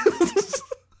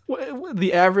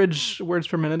 The average words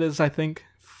per minute is, I think,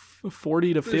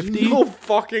 40 to 50. There's no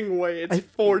fucking way it's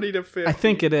 40 to 50. I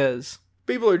think it is.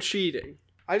 People are cheating.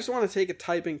 I just want to take a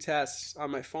typing test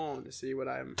on my phone to see what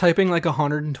I'm... Typing like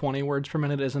 120 words per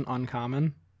minute isn't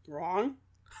uncommon. Wrong?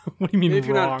 What do you mean Maybe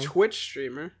if wrong? you're not a Twitch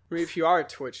streamer. Maybe if you are a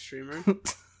Twitch streamer.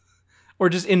 Or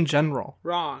just in general.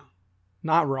 Wrong.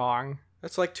 Not wrong.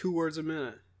 That's like 2 words a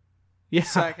minute. Yeah.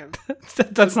 Second.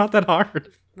 That's not that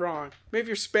hard. Wrong. Maybe if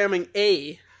you're spamming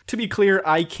A. To be clear,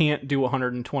 I can't do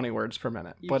 120 words per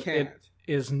minute. But can't. It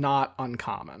is not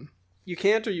uncommon. You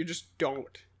can't or you just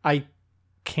don't? I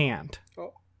can't.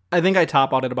 Oh. I think I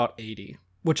top out at about 80,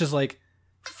 which is like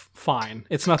fine.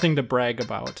 It's nothing to brag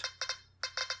about.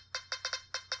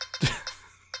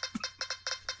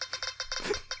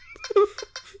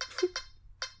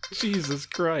 Jesus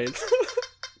Christ.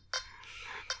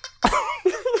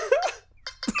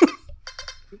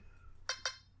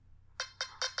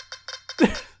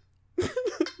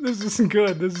 This is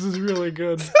good. This is really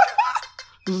good. This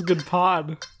is a good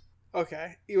pod.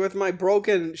 Okay. With my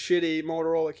broken, shitty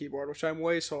Motorola keyboard, which I'm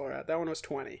way slower at, that one was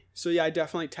 20. So yeah, I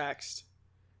definitely text.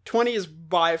 20 is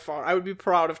by far. I would be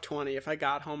proud of 20 if I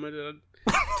got home and did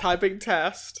a typing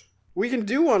test. We can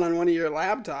do one on one of your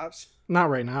laptops. Not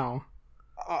right now.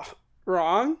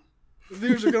 Wrong? The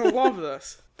viewers are going to love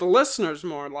this. The listeners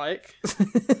more like.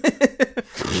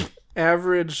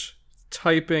 Average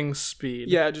typing speed.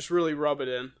 Yeah, just really rub it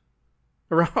in.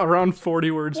 Around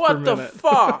 40 words per minute. What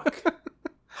the fuck?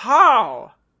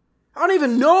 How? I don't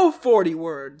even know 40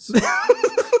 words.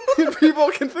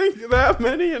 People can think that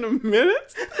many in a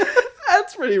minute?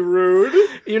 That's pretty rude.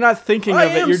 You're not thinking of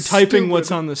it. You're typing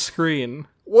what's on the screen.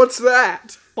 What's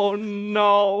that? Oh,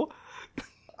 no.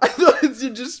 I thought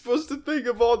you're just supposed to think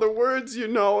of all the words you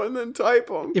know and then type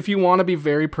them. If you want to be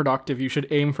very productive, you should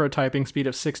aim for a typing speed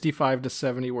of 65 to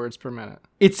 70 words per minute.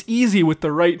 It's easy with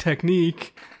the right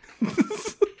technique.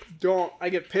 Don't. I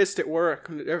get pissed at work.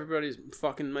 Everybody's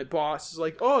fucking, my boss is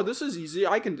like, oh, this is easy.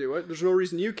 I can do it. There's no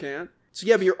reason you can't. So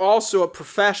yeah, but you're also a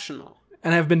professional.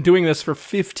 And I've been doing this for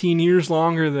 15 years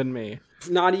longer than me.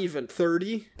 Not even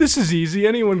 30. This is easy.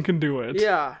 Anyone can do it.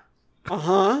 Yeah.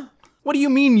 Uh-huh. What do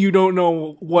you mean you don't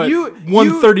know what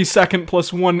 1/32 plus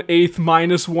 1/8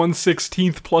 minus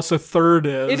 1/16 plus a third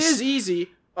is? It is easy.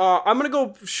 I'm gonna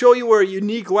go show you where a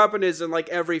unique weapon is in like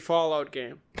every Fallout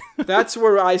game. That's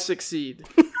where I succeed.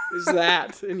 Is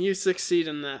that, and you succeed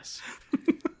in this.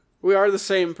 We are the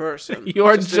same person. You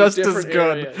are just as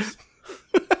good.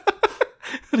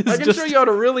 I can show you how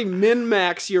to really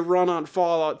min-max your run on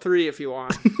Fallout 3 if you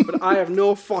want, but I have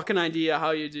no fucking idea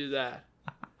how you do that.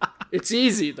 It's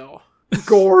easy though.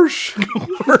 Gorsh.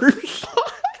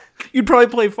 You'd probably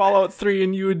play Fallout 3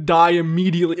 and you would die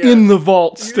immediately in the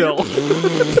vault still.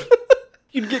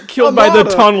 You'd get killed by the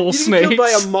tunnel snakes. You'd get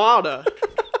killed by Amada.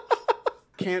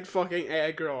 Can't fucking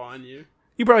aggro on you.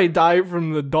 You probably die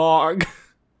from the dog,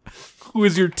 who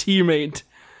is your teammate.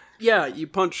 Yeah, you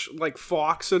punch like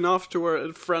Fox enough to where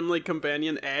a friendly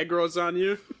companion aggro's on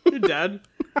you. You're dead.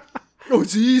 Oh,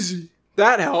 it's easy.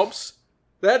 That helps.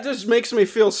 That just makes me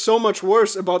feel so much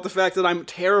worse about the fact that I'm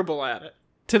terrible at it.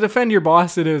 To defend your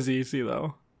boss, it is easy,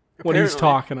 though. Apparently. What he's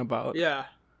talking about. Yeah.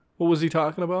 What was he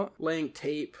talking about? Laying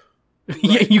tape.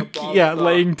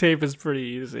 laying tape is pretty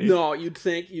easy. No, you'd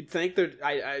think that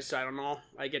I don't know.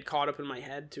 I get caught up in my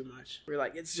head too much. We're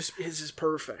like, it's just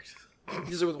perfect.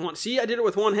 Use it with one. See, I did it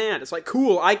with one hand. It's like,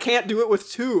 cool. I can't do it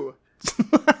with two.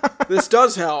 This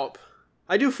does help.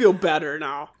 I do feel better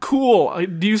now. Cool.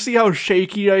 Do you see how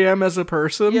shaky I am as a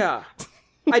person? Yeah.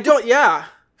 Yeah.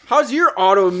 How's your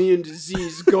autoimmune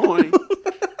disease going?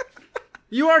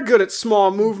 You are good at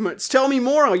small movements. Tell me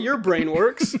more how your brain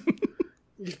works.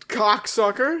 You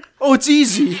cocksucker. Oh, it's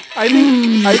easy.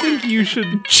 I think you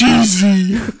should...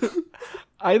 Cheesy.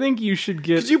 I think you should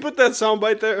get... Could you put that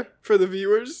soundbite there for the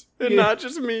viewers? And not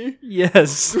just me?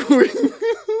 Yes.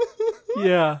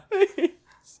 Yeah.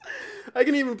 I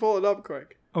can even pull it up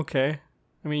quick. Okay.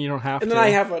 I mean, you don't have to. And then I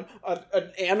have an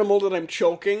animal that I'm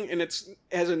choking, and it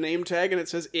has a name tag, and it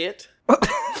says it.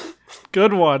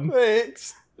 Good one.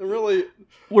 Thanks.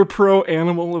 We're pro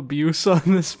animal abuse on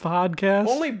this podcast.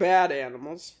 Only bad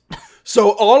animals.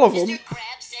 So all of them. Mr.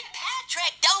 Krabs said,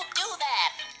 Patrick, don't do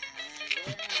that.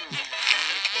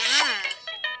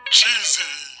 Cheesy.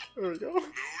 There we go. No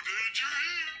danger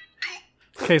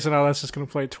here. Okay, so now that's just going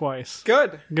to play twice.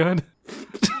 Good. Good.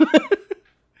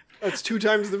 That's 2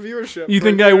 times the viewership. You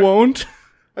think I won't?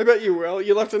 I bet you will.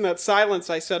 You left in that silence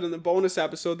I said in the bonus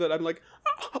episode that I'm like,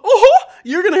 oh,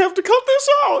 you're going to have to cut this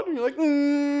out. And you're like,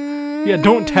 yeah,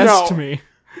 don't test me.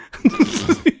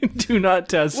 Do not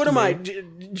test me. What am I,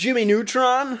 Jimmy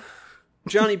Neutron?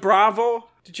 Johnny Bravo?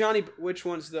 Which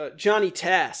one's the... Johnny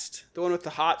Test. The one with the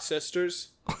hot sisters.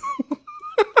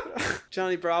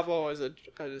 Johnny Bravo is a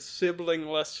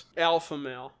siblingless alpha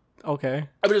male. Okay.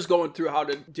 I'm just going through how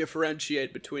to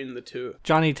differentiate between the two.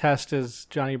 Johnny Test is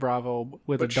Johnny Bravo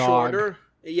with a dog. Shorter.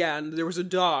 Yeah, and there was a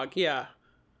dog, yeah.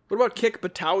 What about Kick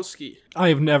Butowski? I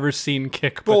have never seen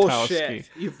Kick Bullshit. Butowski.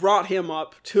 You've brought him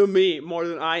up to me more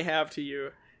than I have to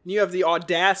you. And you have the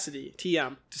audacity,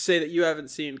 TM, to say that you haven't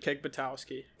seen Kick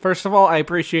Butowski. First of all, I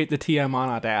appreciate the TM on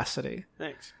audacity.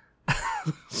 Thanks.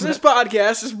 This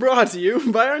podcast is brought to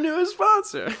you by our newest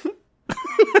sponsor.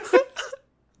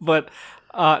 But,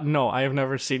 no, I have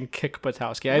never seen Kick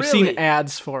Butowski. I've Really? seen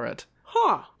ads for it.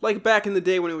 Huh. Like back in the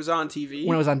day when it was on TV?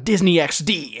 When it was on Disney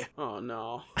XD. Oh,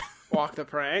 no. Walk the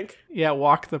prank? Yeah,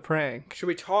 Walk the Prank. Should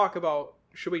we talk the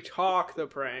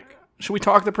prank? Should we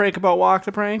talk the prank about Walk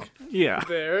the Prank? Yeah.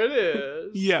 There it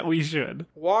is. Yeah, we should.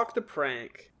 Walk the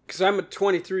prank. Because I'm a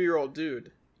 23-year-old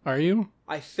dude. Are you?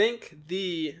 I think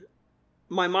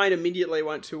my mind immediately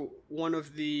went to one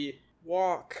of the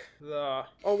Walk the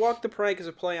Prank is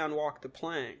a play on Walk the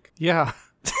Plank. Yeah.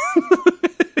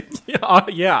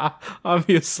 Yeah,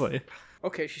 obviously.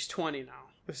 Okay, she's 20 now.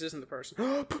 This isn't the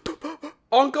person.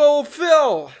 Uncle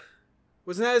Phil!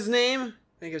 Wasn't that his name?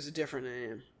 I think it was a different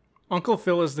name. Uncle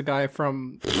Phil is the guy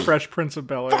from Fresh Prince of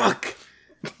Bel-Air. Fuck!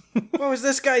 What was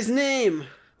this guy's name?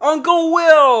 Uncle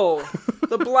Will!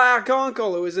 The black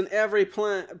uncle who was in every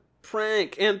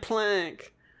prank and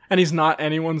plank. And he's not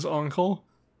anyone's uncle?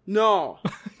 No.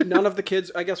 None of the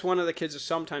kids, I guess one of the kids is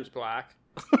sometimes black.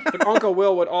 But Uncle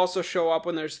Will would also show up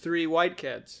when there's 3 white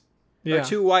kids. Yeah. Or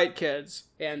 2 white kids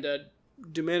and a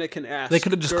Dominican-esque They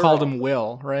could have just girl. called him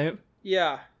Will, right?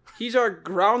 Yeah. He's our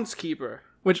groundskeeper.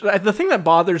 Which, the thing that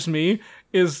bothers me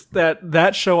is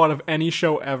that show out of any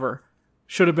show ever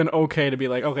should have been okay to be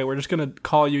like, okay, we're just going to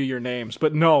call you your names.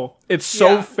 But no, it's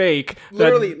so fake.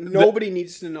 Literally, nobody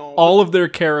needs to know. All of their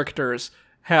characters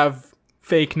have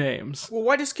fake names. Well,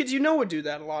 why does Kids You Know would do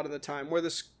that a lot of the time? Where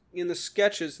in the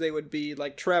sketches, they would be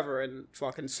like Trevor and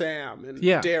fucking Sam and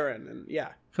Darren and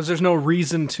Because there's no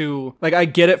reason to... Like, I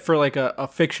get it for like a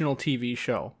fictional TV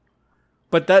show.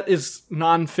 But that is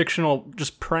non-fictional,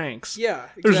 just pranks. Yeah,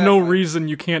 exactly. There's no reason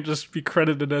you can't just be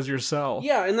credited as yourself.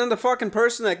 Yeah, and then the fucking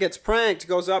person that gets pranked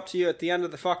goes up to you at the end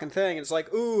of the fucking thing. And it's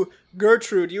like, ooh,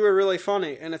 Gertrude, you were really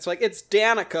funny. And it's like, it's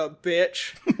Danica,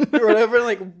 bitch. Or whatever.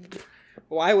 Like,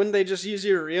 why wouldn't they just use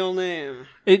your real name?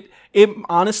 It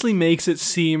honestly makes it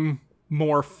seem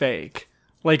more fake.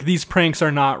 Like, these pranks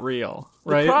are not real,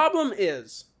 right? The problem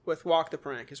is... with Walk the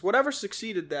Prank is whatever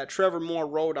succeeded that Trevor Moore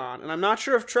wrote on, and I'm not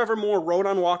sure if Trevor Moore wrote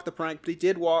on Walk the Prank, but he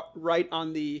did write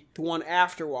on the one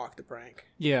after Walk the Prank.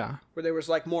 Yeah. Where there was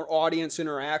like more audience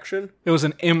interaction. It was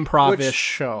an improv-ish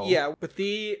show. Yeah, but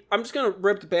I'm just going to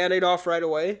rip the Band-Aid off right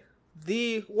away.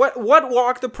 What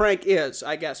Walk the Prank is,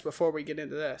 I guess, before we get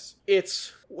into this.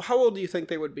 It's, how old do you think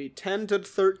they would be? 10 to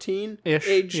 13-ish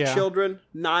age children?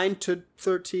 9 to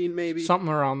 13 maybe? Something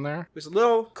around there. There's a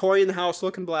little coy-in-the-house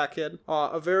looking black kid.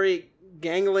 A very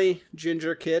gangly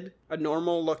ginger kid. A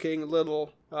normal-looking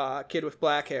little kid with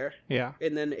black hair. Yeah.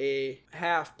 And then a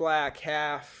half-black,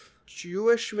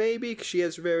 half-Jewish maybe, because she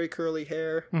has very curly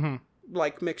hair. Mm-hmm.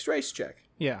 Like mixed-race chick.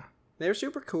 Yeah. They're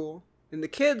super cool. And the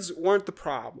kids weren't the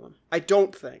problem. I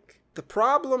don't think. The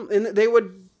problem... And they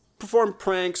would perform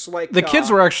pranks like... The kids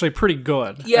were actually pretty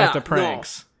good at the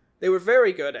pranks. No. They were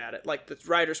very good at it. Like, the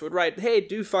writers would write, hey,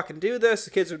 do this.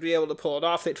 The kids would be able to pull it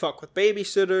off. They'd fuck with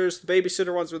babysitters. The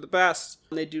babysitter ones were the best.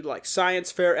 And they'd do, like,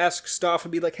 science fair-esque stuff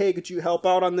and be like, hey, could you help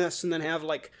out on this? And then have,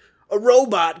 like, a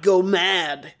robot go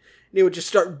mad. And they would just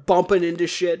start bumping into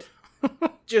shit.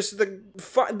 Just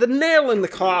the nail in the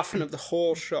coffin of the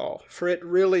whole show for it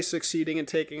really succeeding and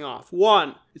taking off.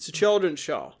 1, it's a children's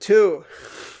show. 2,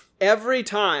 every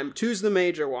time, 2's the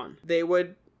major one, they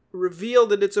would reveal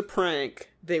that it's a prank.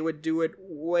 They would do it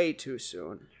way too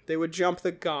soon. They would jump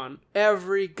the gun.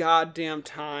 Every goddamn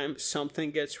time something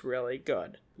gets really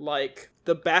good. Like,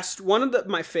 the best, one of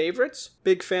my favorites,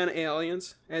 big fan of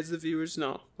Aliens, as the viewers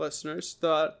know, listeners.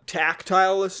 The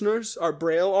tactile listeners, our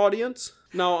Braille audience,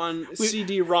 now on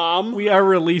CD-ROM. We are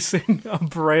releasing a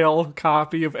Braille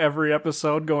copy of every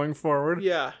episode going forward.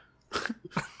 Yeah.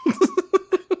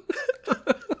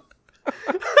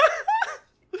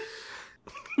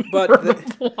 But the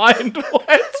blind what?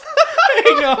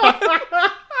 Hang on.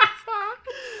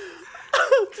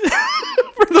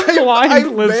 For the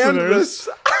blind listeners.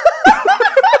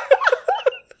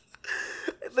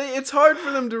 It's hard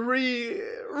for them to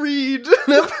read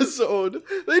an episode.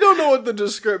 They don't know what the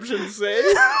descriptions say.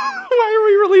 Why are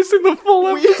we releasing the full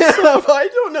episode? Yeah, I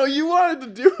don't know. You wanted to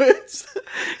do it.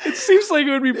 It seems like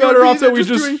it would be better off that we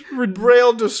just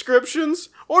Braille descriptions,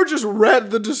 or just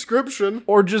read the description,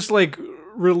 or just like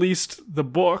released the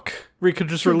book. We could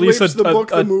just release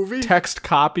a movie text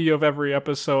copy of every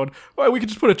episode. Well, we could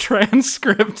just put a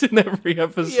transcript in every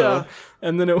episode,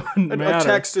 and then it wouldn't matter.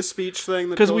 A text-to-speech thing.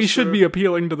 Because we should be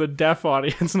appealing to the deaf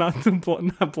audience, not the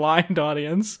blind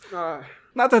audience.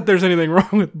 Not that there's anything wrong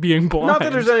with being blind. Not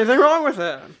that there's anything wrong with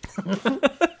that.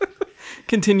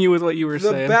 Continue with what you were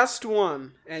saying. The best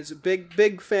one, as a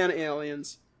big fan of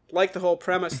Aliens, like the whole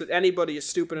premise that anybody is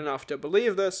stupid enough to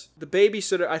believe this, the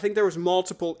babysitter, I think there was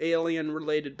multiple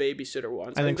alien-related babysitter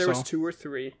ones. I think there was 2 or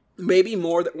 3. Maybe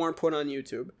more that weren't put on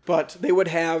YouTube. But they would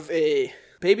have a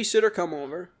babysitter come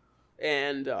over,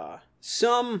 and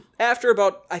after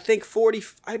about, I think 40,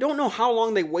 I don't know how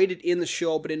long they waited in the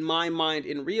show, but in my mind,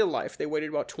 in real life, they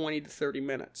waited about 20 to 30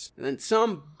 minutes. And then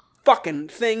some fucking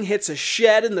thing hits a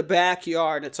shed in the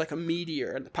backyard, and it's like a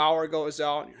meteor, and the power goes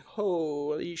out, and you're like,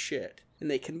 holy shit. And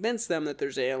they convince them that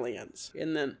there's aliens.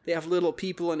 And then they have little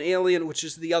people in Alien, which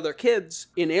is the other kids,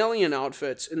 in alien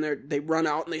outfits. And they run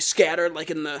out and they scatter like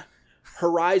in the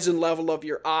horizon level of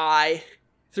your eye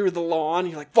through the lawn.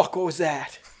 You're like, fuck, what was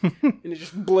that? And it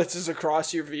just blitzes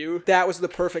across your view. That was the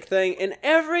perfect thing. And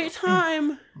every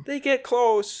time they get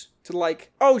close to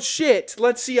like, oh shit,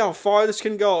 let's see how far this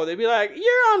can go, they'd be like,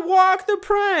 you're on Walk the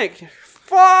Prank.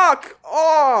 Fuck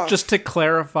off! Just to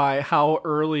clarify how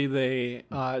early they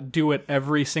do it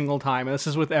every single time, and this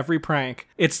is with every prank,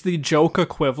 it's the joke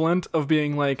equivalent of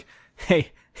being like,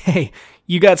 hey,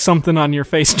 you got something on your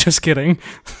face, just kidding.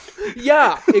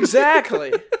 Yeah,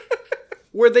 exactly.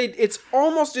 Where it's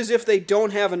almost as if they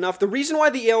don't have enough. The reason why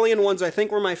the alien ones I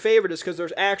think were my favorite is because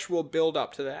there's actual build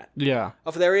up to that. Yeah.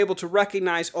 If they're able to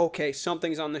recognize, okay,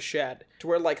 something's on the shed. To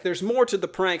where like there's more to the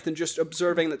prank than just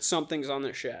observing that something's on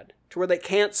the shed. To where they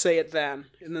can't say it then.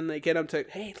 And then they get them to,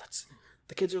 hey,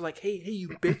 the kids are like, hey, you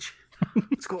bitch.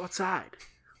 Let's go outside.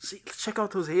 See, let's check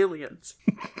out those aliens.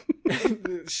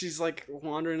 She's like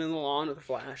wandering in the lawn with a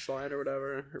flashlight or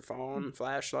whatever, her phone,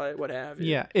 flashlight, what have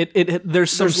you. Yeah,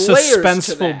 there's some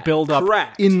suspenseful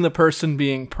build-up in the person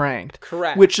being pranked.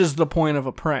 Correct. Which is the point of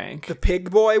a prank. The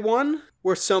Pig Boy one,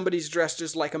 where somebody's dressed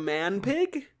as like a man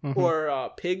pig,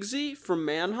 or Pigsy from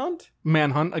Manhunt.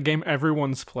 Manhunt, a game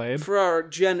everyone's played. For our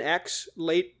Gen X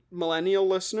late millennial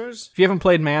listeners, if you haven't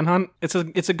played Manhunt, it's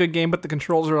a good game, but the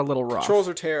controls are a little rough. Controls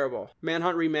are terrible.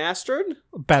 Manhunt Remastered?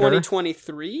 Better.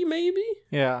 2023, maybe?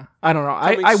 Yeah. I don't know.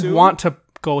 I want to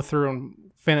go through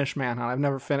and finish Manhunt. I've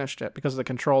never finished it because the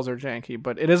controls are janky,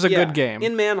 but it is a good game.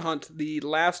 In Manhunt, the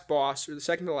last boss, or the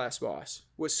second to last boss,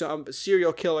 was some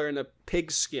serial killer in a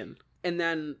pig skin. And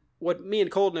then what me and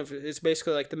Colton have is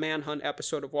basically like the Manhunt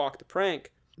episode of Walk the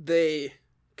Prank. They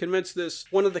convinced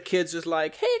one of the kids is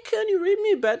like, hey, can you read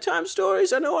me bedtime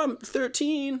stories? I know I'm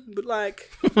 13, but like,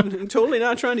 I'm totally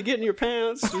not trying to get in your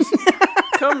pants. Just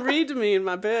come read to me in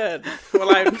my bed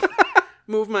while I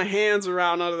move my hands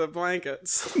around under the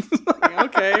blankets. Like,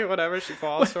 okay, whatever, she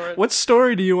falls for it. What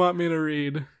story do you want me to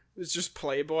read? It's just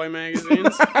Playboy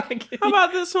magazines. How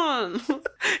about this one?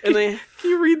 And can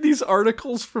you read these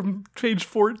articles from page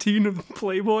 14 of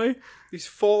Playboy? These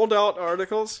fold-out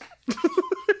articles?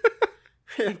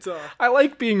 And, I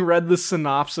like being read the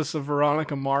synopsis of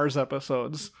Veronica Mars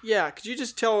episodes. yeah, could you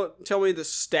just tell me the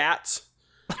stats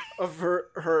of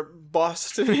her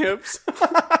bust and hips?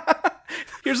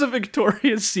 Here's a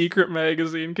Victoria's Secret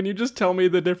magazine. Can you just tell me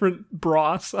the different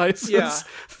bra sizes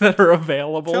that are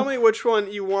available? Tell me which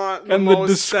one you want and most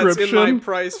the description. that's in my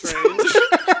price range.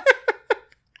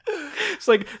 It's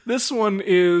like, this one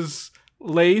is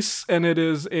lace, and it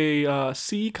is a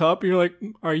C cup. You're like,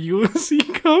 are you a C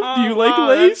cup? Do you like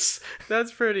lace?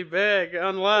 That's pretty big,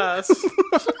 unless...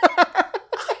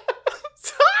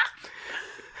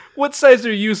 What size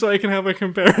are you, so I can have a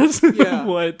comparison of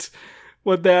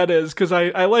what that is? Because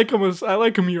I like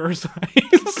them your size.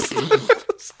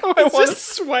 So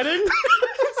just sweating,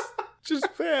 just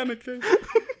panicking.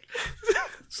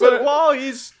 So while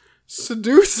he's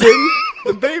seducing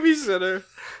the babysitter,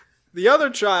 the other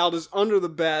child is under the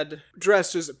bed,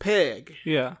 dressed as a pig.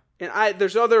 Yeah. And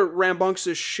there's other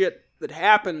rambunctious shit that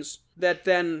happens that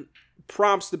then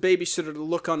prompts the babysitter to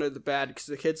look under the bed, because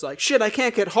the kid's like, shit, I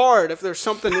can't get hard if there's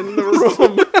something in the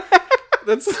room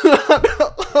that's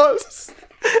not us.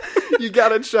 You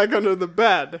gotta check under the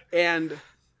bed. And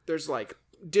there's like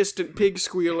distant pig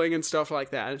squealing and stuff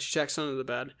like that, and she checks under the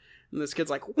bed, and this kid's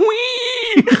like,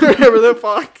 wee, whatever the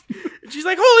fuck. And she's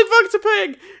like, holy fuck, it's a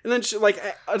pig. And then she, like,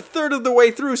 a third of the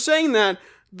way through saying that,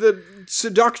 the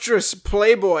seductress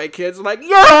playboy kid's like,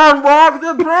 yeah, Bob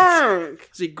the pig.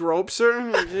 So he gropes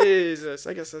her. Jesus,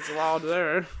 I guess that's allowed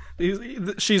there.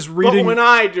 She's reading. But when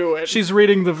I do it, she's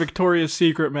reading the Victoria's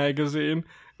Secret magazine,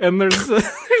 and there's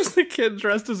the kid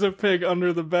dressed as a pig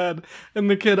under the bed, and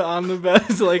the kid on the bed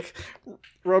is like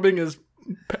rubbing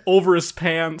over his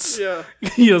pants. Yeah,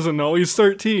 he doesn't know he's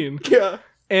 13. Yeah,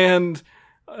 and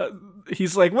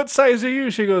he's like, "What size are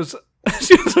you?" She goes.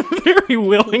 She's a very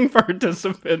willing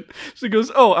participant. She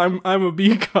goes, "Oh, I'm a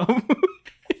B cup," and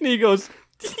he goes,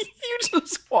 "You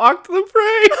just walked the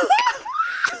prank."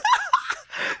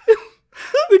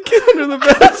 The kid under the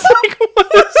bed is like,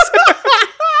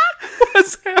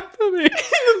 what's happening?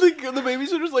 And the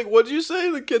babysitter's like, what'd you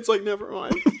say? The kid's like, never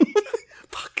mind.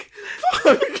 Fuck.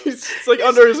 He's like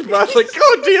under his breath, like,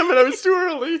 God damn it, I was too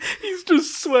early. He's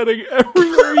just sweating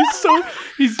everywhere.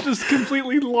 He's just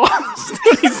completely lost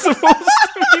what he's supposed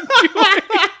to be doing.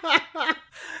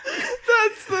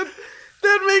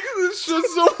 That makes this show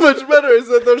so much better, is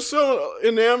that they're so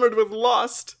enamored with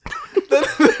lust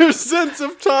that their sense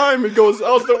of time goes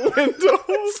out the window.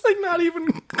 It's like not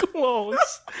even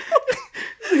close.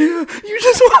 You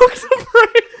just walked the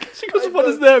prank. She goes, what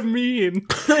does that mean?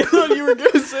 I thought you were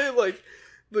going to say, like,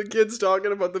 the kid's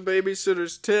talking about the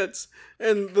babysitter's tits,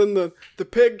 and then the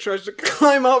pig tries to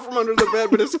climb out from under the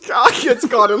bed, but his cock gets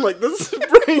caught in, like, the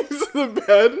springs of the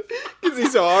bed, because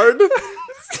he's hard.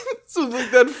 So,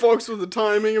 like, that fucks with the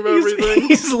timing of everything.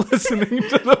 He's listening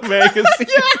to the magazine.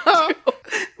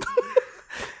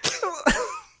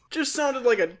 Just sounded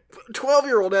like a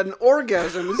 12-year-old had an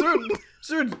orgasm. Is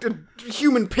there a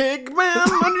human pig, man,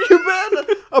 under your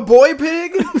bed? A boy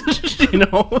pig? She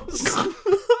knows.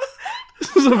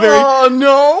 Oh,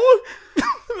 no!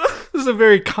 This is a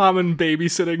very common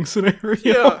babysitting scenario.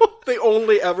 Yeah, they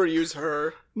only ever use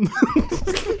her.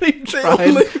 They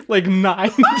tried like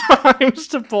 9 times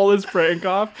to pull this prank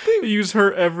off. They use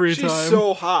her every time. She's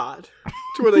so hot.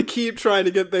 To where they keep trying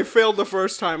to they failed the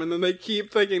first time, and then they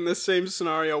keep thinking the same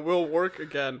scenario will work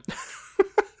again.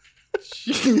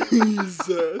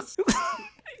 Jesus.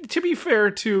 To be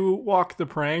fair to Walk the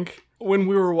Prank, when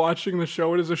we were watching the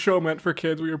show, it is a show meant for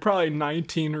kids. We were probably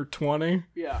 19 or 20.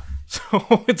 Yeah.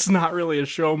 So it's not really a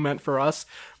show meant for us.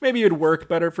 Maybe it'd work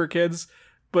better for kids,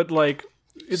 but like...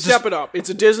 Step it up. It's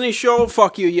a Disney show.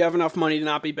 Fuck you. You have enough money to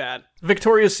not be bad.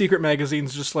 Victoria's Secret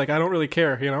magazine's just like, I don't really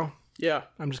care, you know? Yeah.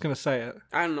 I'm just gonna say it.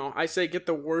 I don't know. I say get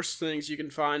the worst things you can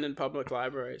find in public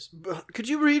libraries. Could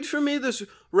you read for me this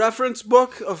reference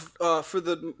book of for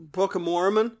the Book of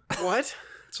Mormon? What?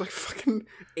 It's like fucking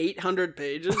 800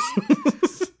 pages.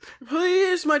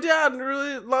 Please, my dad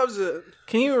really loves it.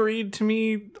 Can you read to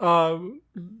me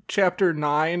chapter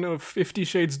 9 of 50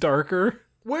 Shades Darker?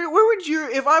 Where would you,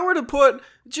 if I were to put,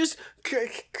 just,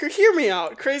 hear me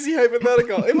out, crazy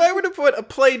hypothetical. If I were to put a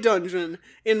play dungeon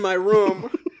in my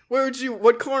room,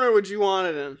 what corner would you want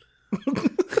it in?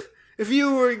 If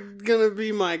you were gonna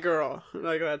be my girl,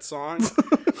 like that song.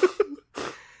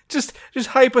 Just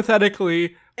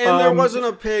hypothetically. And there wasn't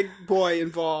a pig boy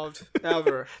involved,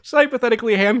 ever. Just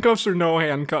hypothetically, handcuffs or no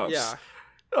handcuffs? Yeah.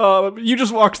 You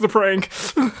just walked the prank.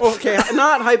 Okay,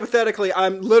 not hypothetically.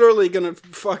 I'm literally gonna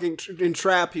fucking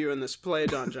entrap you in this play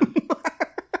dungeon.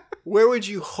 Where would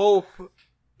you hope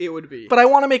it would be. But I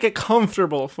want to make it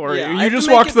comfortable for Yeah, you. I You have to just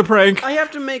make walked it- the prank. I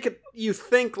have to make it you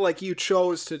think like you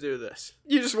chose to do this.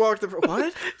 You just walked the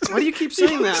what? Why do you keep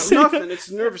saying that? say Nothing. that It's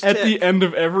nervous At tick. the end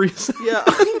of every Yeah,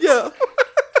 yeah.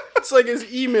 It's like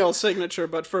his email signature,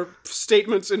 but for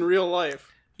statements in real life.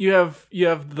 You have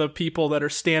the people that are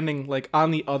standing like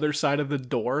on the other side of the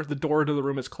door. The door to the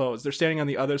room is closed. They're standing on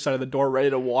the other side of the door,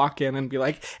 ready to walk in and be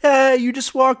like, "Hey, you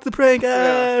just walked the prank!"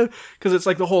 Because it's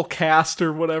like the whole cast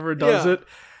or whatever does Yeah. it.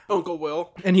 Uncle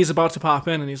Will. And he's about to pop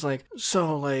in, and he's like,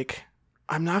 "So like,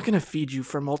 I'm not gonna feed you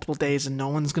for multiple days, and no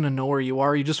one's gonna know where you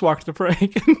are. You just walked the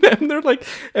prank." And they're like,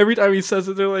 every time he says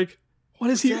it, they're like, "What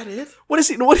is he? Is that it? What is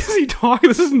he talking?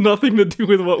 This has nothing to do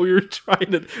with what we were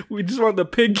trying to. We just want the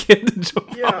pig kid to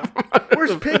jump Yeah. off."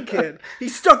 Where's Pig Kid?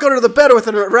 He's stuck under the bed with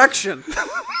an erection.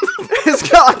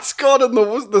 It's caught in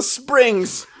the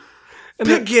springs. And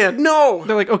Pig Kid, no!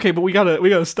 They're like, "Okay, but we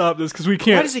gotta stop this because we Why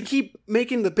can't. does he keep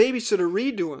making the babysitter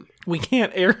redo him? We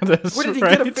can't air this. Where did he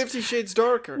right? get a 50 Shades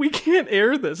Darker? We can't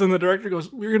air this." And the director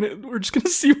goes, "We're just gonna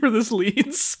see where this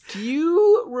leads." Do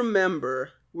you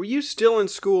remember? Were you still in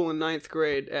school in 9th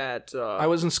grade at... I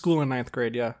was in school in 9th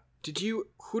grade. Yeah,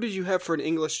 Who did you have for an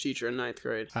English teacher in 9th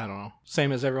grade? I don't know.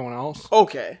 Same as everyone else.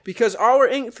 Okay, because our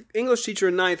English teacher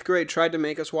in 9th grade tried to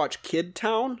make us watch Kid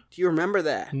Town. Do you remember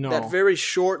that? No. That very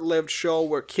short-lived show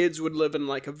where kids would live in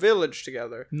like a village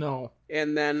together. No.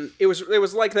 And then it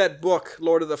was like that book,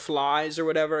 Lord of the Flies or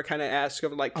whatever. It kind of asked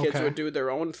if like kids Okay. would do their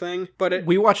own thing. But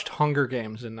We watched Hunger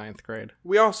Games in 9th grade.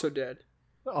 we also did.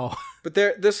 Oh. But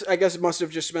this, I guess, must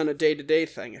have just been a day-to-day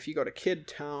thing. If you go to Kid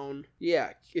Town,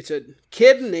 yeah, it's a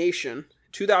Kid Nation,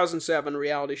 2007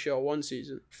 reality show, 1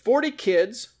 season. 40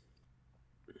 kids,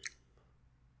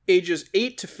 ages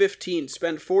 8 to 15,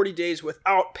 spend 40 days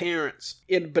without parents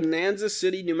in Bonanza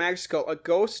City, New Mexico, a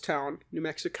ghost town. New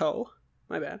Mexico?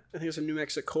 My bad. I think it's a New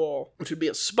Mexico, which would be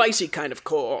a spicy kind of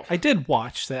coal. I did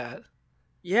watch that.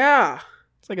 Yeah.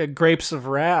 It's like a Grapes of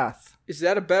Wrath. Is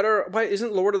that a better... Why,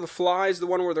 isn't Lord of the Flies the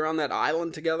one where they're on that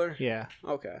island together? Yeah.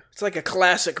 Okay. It's like a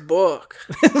classic book.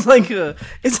 It's like a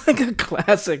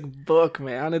classic book,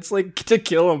 man. It's like To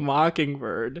Kill a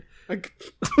Mockingbird.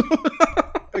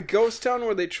 A ghost town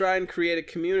where they try and create a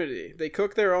community. They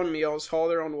cook their own meals, haul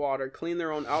their own water, clean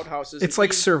their own outhouses. It's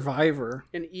like Survivor.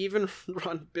 And even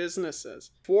run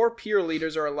businesses. 4 peer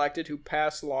leaders are elected who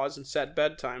pass laws and set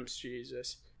bedtimes.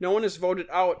 Jesus. No one is voted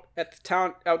out at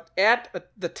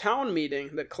the town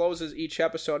meeting that closes each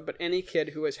episode, but any kid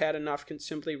who has had enough can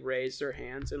simply raise their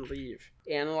hands and leave.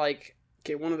 And like,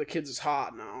 okay, one of the kids is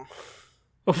hot now.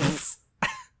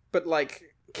 But like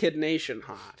Kid Nation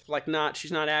hot. Like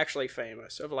she's not actually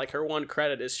famous. Of like her one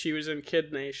credit is she was in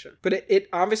Kid Nation. But it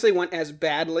obviously went as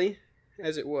badly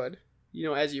as it would. You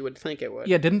know, as you would think it would.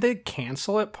 Yeah, didn't they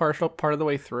cancel it part of the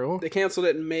way through? They canceled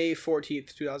it May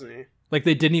 14th, 2008. Like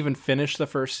they didn't even finish the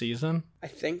first season? I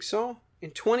think so.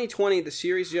 In 2020, the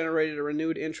series generated a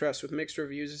renewed interest with mixed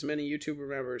reviews as many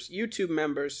YouTube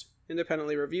members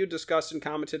independently reviewed, discussed, and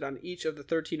commented on each of the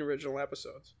 13 original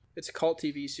episodes. It's a cult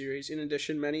TV series. In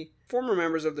addition, many former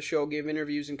members of the show gave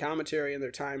interviews and commentary in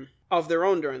their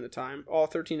own during the time. All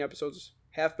 13 episodes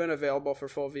have been available for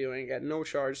full viewing at no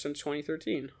charge since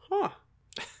 2013. Huh.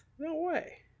 No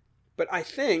way. But I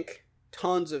think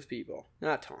tons of people,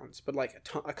 not tons, but like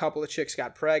a couple of chicks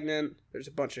got pregnant. There's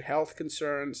a bunch of health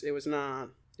concerns. It was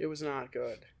not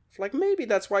good. Like maybe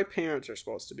that's why parents are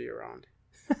supposed to be around.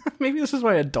 Maybe this is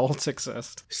why adults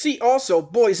exist. See also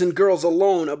Boys and Girls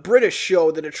Alone, a British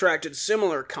show that attracted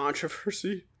similar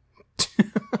controversy.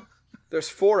 There's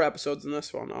 4 episodes in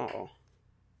this one.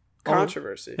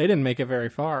 Controversy. They didn't make it very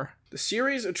far. The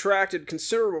series attracted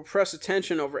considerable press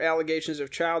attention over allegations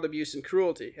of child abuse and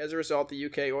cruelty. As a result, the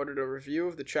UK ordered a review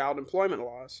of the child employment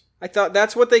laws. I thought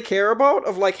that's what they care about?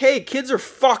 Of like, hey, kids are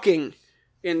fucking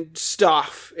and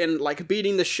stuff and like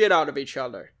beating the shit out of each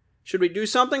other. Should we do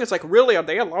something? It's like, really, are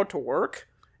they allowed to work?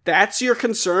 That's your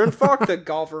concern? Fuck the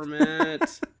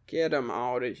government. Get them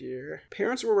out of here.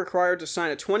 Parents were required to sign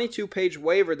a 22-page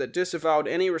waiver that disavowed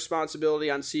any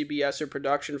responsibility on CBS or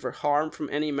production for harm from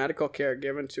any medical care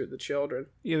given to the children.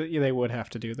 Yeah, they would have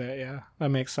to do that, yeah. That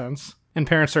makes sense. And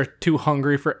parents are too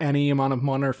hungry for any amount of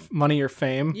money or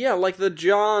fame. Yeah, like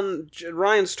the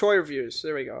Ryan's Toy Reviews.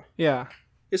 There we go. Yeah.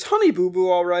 Is Honey Boo Boo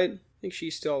alright? I think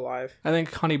she's still alive. I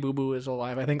think Honey Boo Boo is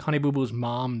alive. I think Honey Boo Boo's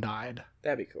mom died.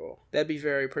 That'd be cool. That'd be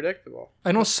very predictable.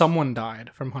 I know someone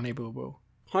died from Honey Boo Boo.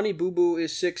 Honey Boo Boo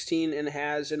is 16 and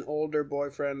has an older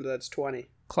boyfriend that's 20.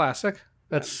 Classic.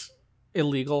 That's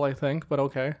illegal, I think, but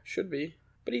okay. Should be.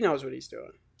 But he knows what he's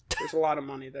doing. There's a lot of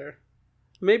money there.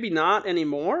 Maybe not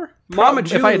anymore. Prob- Mama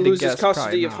if I had June to loses guess, custody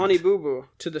probably of not. Honey Boo Boo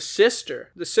to the sister.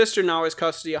 The sister now has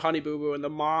custody of Honey Boo Boo, and the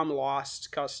mom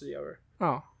lost custody of her.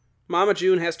 Oh. Mama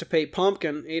June has to pay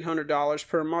Pumpkin $800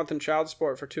 per month in child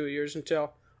support for 2 years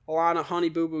until Alana Honey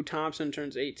Boo Boo Thompson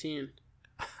turns 18.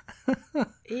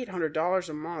 $800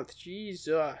 a month.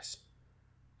 Jesus.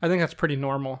 I think that's pretty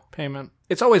normal payment.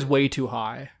 It's always way too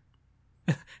high.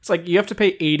 It's like you have to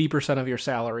pay 80% of your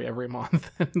salary every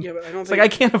month. Yeah, but I don't It's think... like I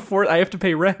can't afford. I have to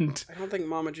pay rent. I don't think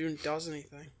Mama June does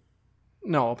anything.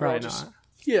 No, probably Well, just- not.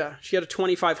 Yeah, she had a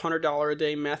 $2,500 a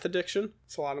day meth addiction.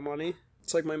 It's a lot of money.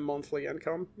 It's like my monthly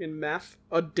income in meth.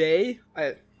 A day?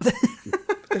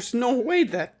 There's no way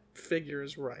that figure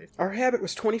is right. Our habit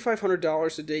was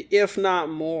 $2,500 a day, if not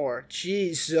more.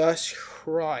 Jesus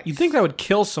Christ. You'd think that would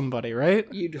kill somebody,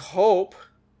 right? You'd hope.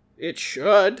 It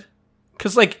should.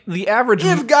 Because like the average,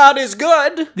 If God is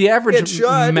good, it the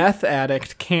should. meth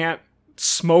addict can't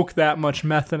smoke that much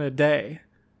meth in a day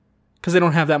because they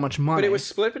don't have that much money. But it was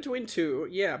split between two.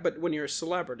 Yeah, but when you're a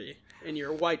celebrity and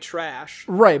you're white trash.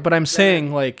 right. But I'm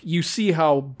saying like you see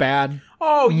how bad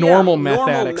Oh, yeah. normal meth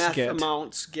addicts get.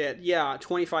 Amounts get. Yeah,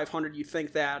 2,500. You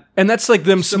think that And that's like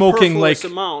them smoking like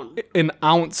superfluous amount. an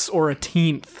ounce or a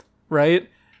tenth, right?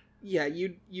 Yeah,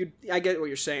 I get what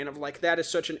you're saying of like that is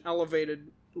such an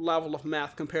elevated level of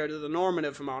meth compared to the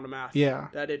normative amount of meth. Yeah.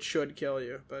 That it should kill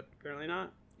you, but apparently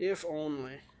not. If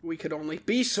only we could only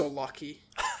be so lucky.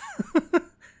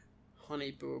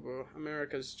 Honey Boo Boo.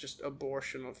 America's just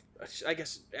abortion of, I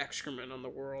guess, excrement on the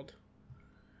world.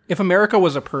 If America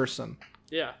was a person,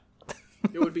 Yeah.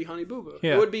 It would be Honey Boo Boo.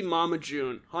 Yeah. It would be Mama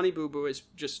June. Honey Boo Boo is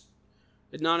just,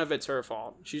 none of it's her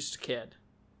fault. She's just a kid.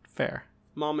 fair.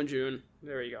 Mama June.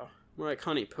 There you go. More like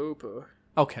Honey Poo Poo.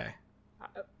 Okay.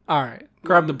 All right.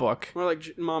 Grab the book. More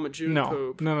like Mama June No.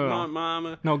 Poop. No.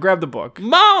 Mama. No, grab the book.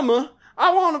 Mama,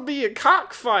 I want to be a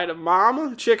cockfighter,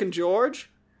 Mama. Chicken George.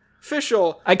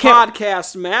 Official I can't-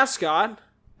 podcast mascot.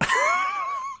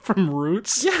 From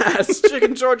Roots? Yes,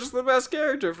 Chicken George is the best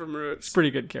character from Roots. Pretty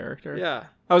good character. Yeah.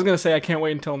 I was going to say I can't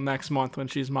wait until next month when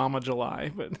she's Mama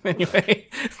July, but anyway.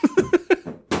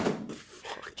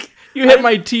 You hit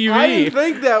my TV. I didn't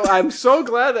think that. I'm so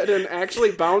glad that didn't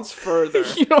actually bounce further.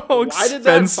 You know how Why did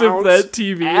that expensive bounce that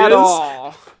TV at is?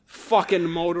 all? Fucking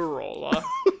Motorola.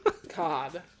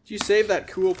 God. Did you save that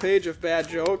cool page of bad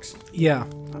jokes? Yeah.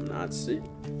 I'm not seeing.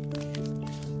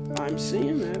 I'm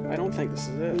seeing it. I don't think this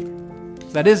is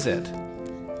it. That is it.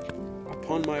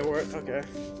 Upon my word. Okay.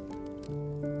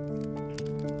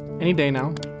 Any day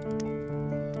now.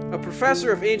 A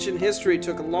professor of ancient history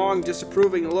took a long,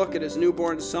 disapproving look at his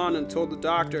newborn son and told the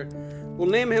doctor, "We'll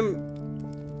name him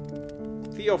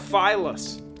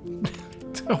Theophilus."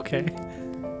 Okay.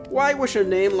 Why wish a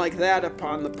name like that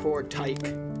upon the poor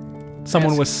tyke?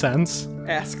 Someone Yes. with sense.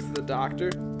 Asked the doctor.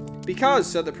 Because,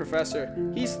 said the professor,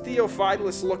 he's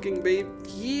Theophilus looking baby.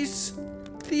 He's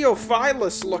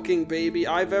Theophilus looking baby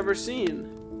I've ever seen.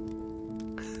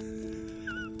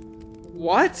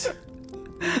 What?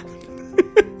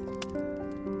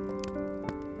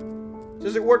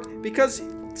 Does it work? Because,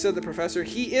 said the professor,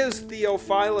 he is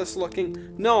Theophilus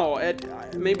looking. No,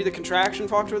 maybe the contraction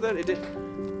fucked with it. It did.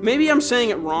 Maybe I'm saying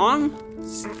it wrong.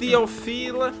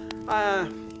 Theophilus.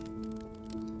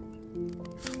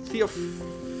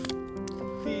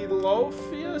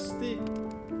 Theophius?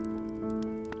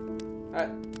 I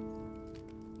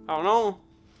don't know.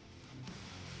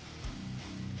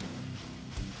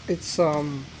 It's,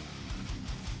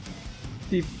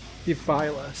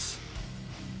 Theophilus.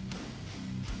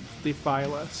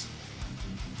 Theophilus.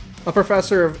 A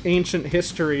professor of ancient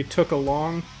history took a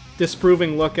long,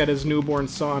 disapproving look at his newborn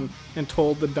son and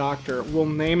told the doctor, "We'll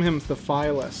name him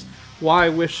Theophilus." "Why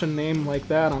wish a name like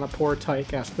that on a poor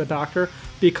tyke?" asked the doctor.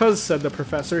 "Because," said the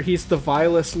professor, "he's the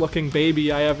vilest looking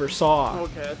baby I ever saw."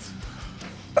 Okay, it's...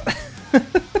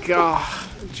 God,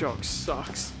 the joke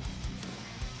sucks.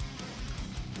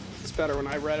 It's better when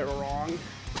I read it wrong.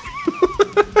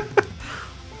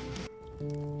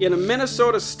 In a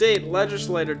Minnesota state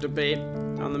legislator debate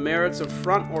on the merits of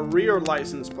front or rear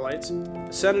license plates, the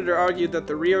senator argued that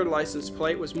the rear license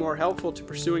plate was more helpful to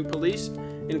pursuing police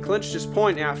and clinched his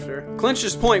point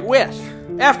with,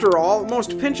 after all,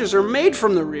 most pinches are made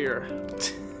from the rear.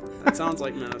 That sounds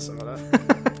like Minnesota.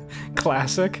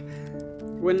 Classic.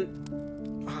 When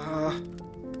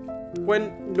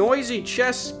noisy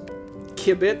chess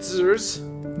kibitzers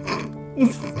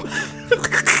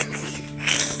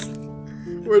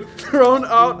were thrown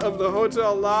out of the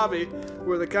hotel lobby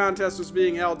where the contest was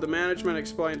being held, the management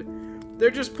explained,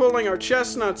 "They're just pulling our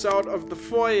chestnuts out of the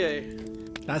foyer."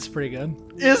 That's pretty good.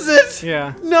 Is it?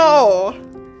 Yeah. No.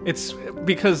 It's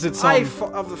because it's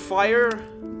Of the fire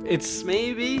It's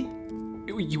Maybe?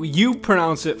 you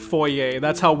pronounce it foyer.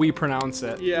 That's how we pronounce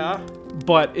it. Yeah.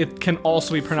 But it can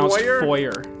also be pronounced Foyer?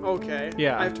 foyer. Okay.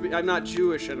 Yeah. I'm not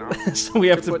Jewish enough So we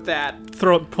have to put that.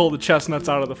 pull the chestnuts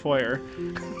out of the foyer.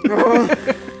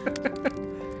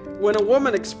 When a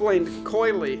woman explained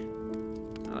coyly,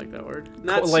 I like that word.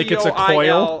 Not Like it's a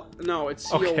C-O-I-L, coil? No,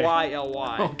 it's Okay.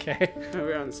 C-O-Y-L-Y. Okay.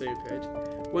 We're on the same page.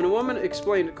 When a woman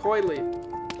explained coyly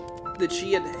that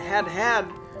she had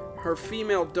her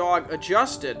female dog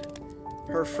adjusted,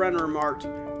 her friend remarked,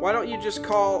 "Why don't you just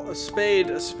call a spade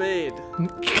a spade?"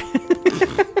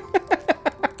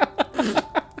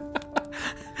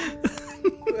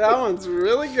 That one's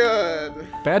really good.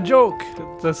 Bad joke.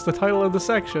 That's the title of the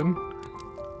section.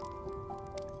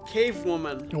 Cave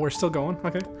woman And we're still going.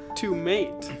 Okay. to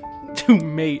mate. To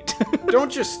mate.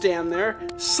 Don't just stand there.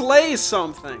 Slay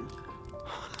something.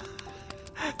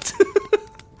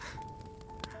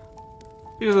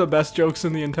 These are the best jokes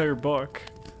in the entire book.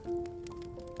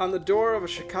 On the door of a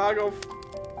Chicago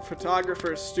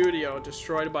photographer's studio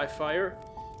destroyed by fire.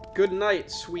 Good night,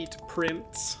 sweet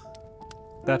prince.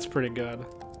 That's pretty good.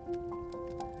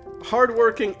 A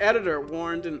hard-working editor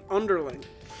warned an underling.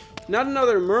 Not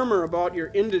another murmur about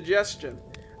your indigestion.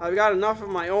 I've got enough of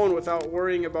my own without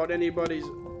worrying about anybody's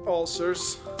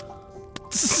ulcers.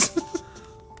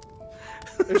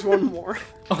 There's one more.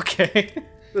 Okay.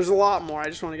 There's a lot more. I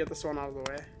just want to get this one out of the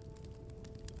way.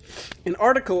 An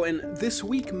article in This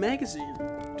Week magazine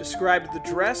described the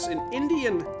dress in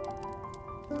Indian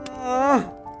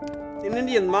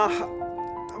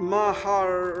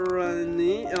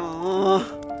Maharani.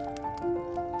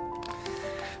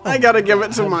 I gotta give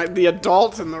it to the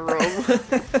adult in the room.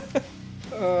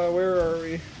 Where are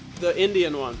we? The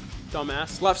Indian one,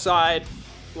 dumbass. Left side,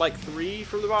 like 3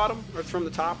 from the bottom or from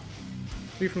the top.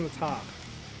 3 from the top.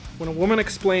 When a woman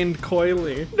explained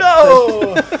coyly.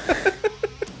 No.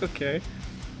 Okay.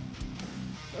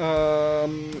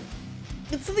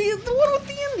 It's the one with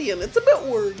the Indian. It's a bit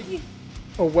wordy.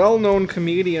 A well-known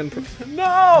comedian.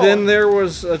 No. Then there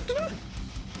was a.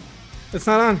 It's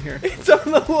not on here. It's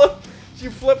on the look. You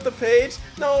flip the page.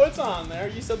 No, it's on there.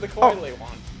 You said the coily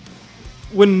one.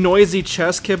 When noisy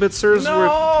chess kibitzers were.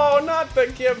 No, not the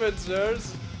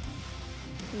kibitzers.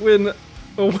 When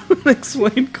a woman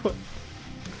explained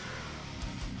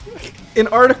an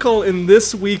article in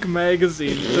This Week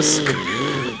magazine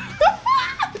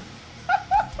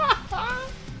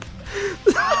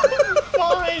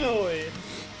Finally.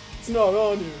 It's not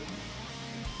on here.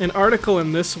 An article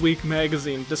in This Week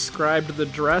magazine described the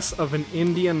dress of an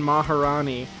Indian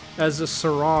Maharani as a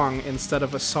sarong instead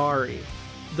of a sari.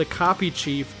 The copy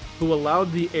chief, who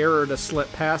allowed the error to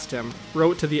slip past him,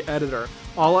 wrote to the editor,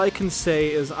 "All I can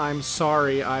say is I'm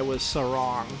sorry I was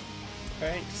sarong."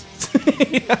 Thanks.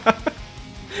 Yeah.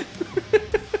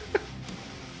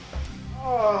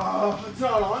 Oh, it's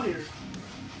not on here.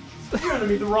 You're gonna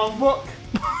be the wrong book.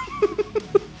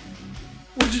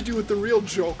 What'd you do with the real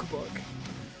joke book?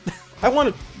 I want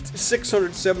a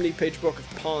 670-page book of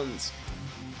puns,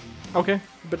 Okay.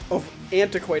 but of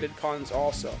antiquated puns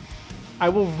also. I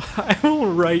will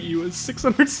write you a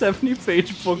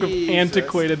 670-page book of Jesus.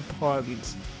 antiquated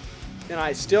puns. And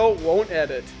I still won't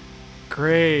edit.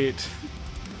 Great.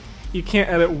 You can't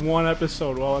edit one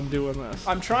episode while I'm doing this.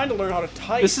 I'm trying to learn how to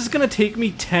type. This is gonna take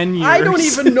me 10 years. I don't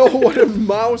even know what a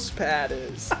mouse pad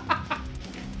is.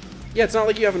 Yeah, it's not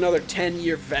like you have another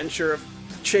 10-year venture of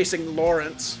chasing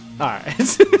Lawrence.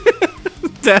 Alright.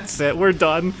 That's it. We're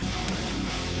done.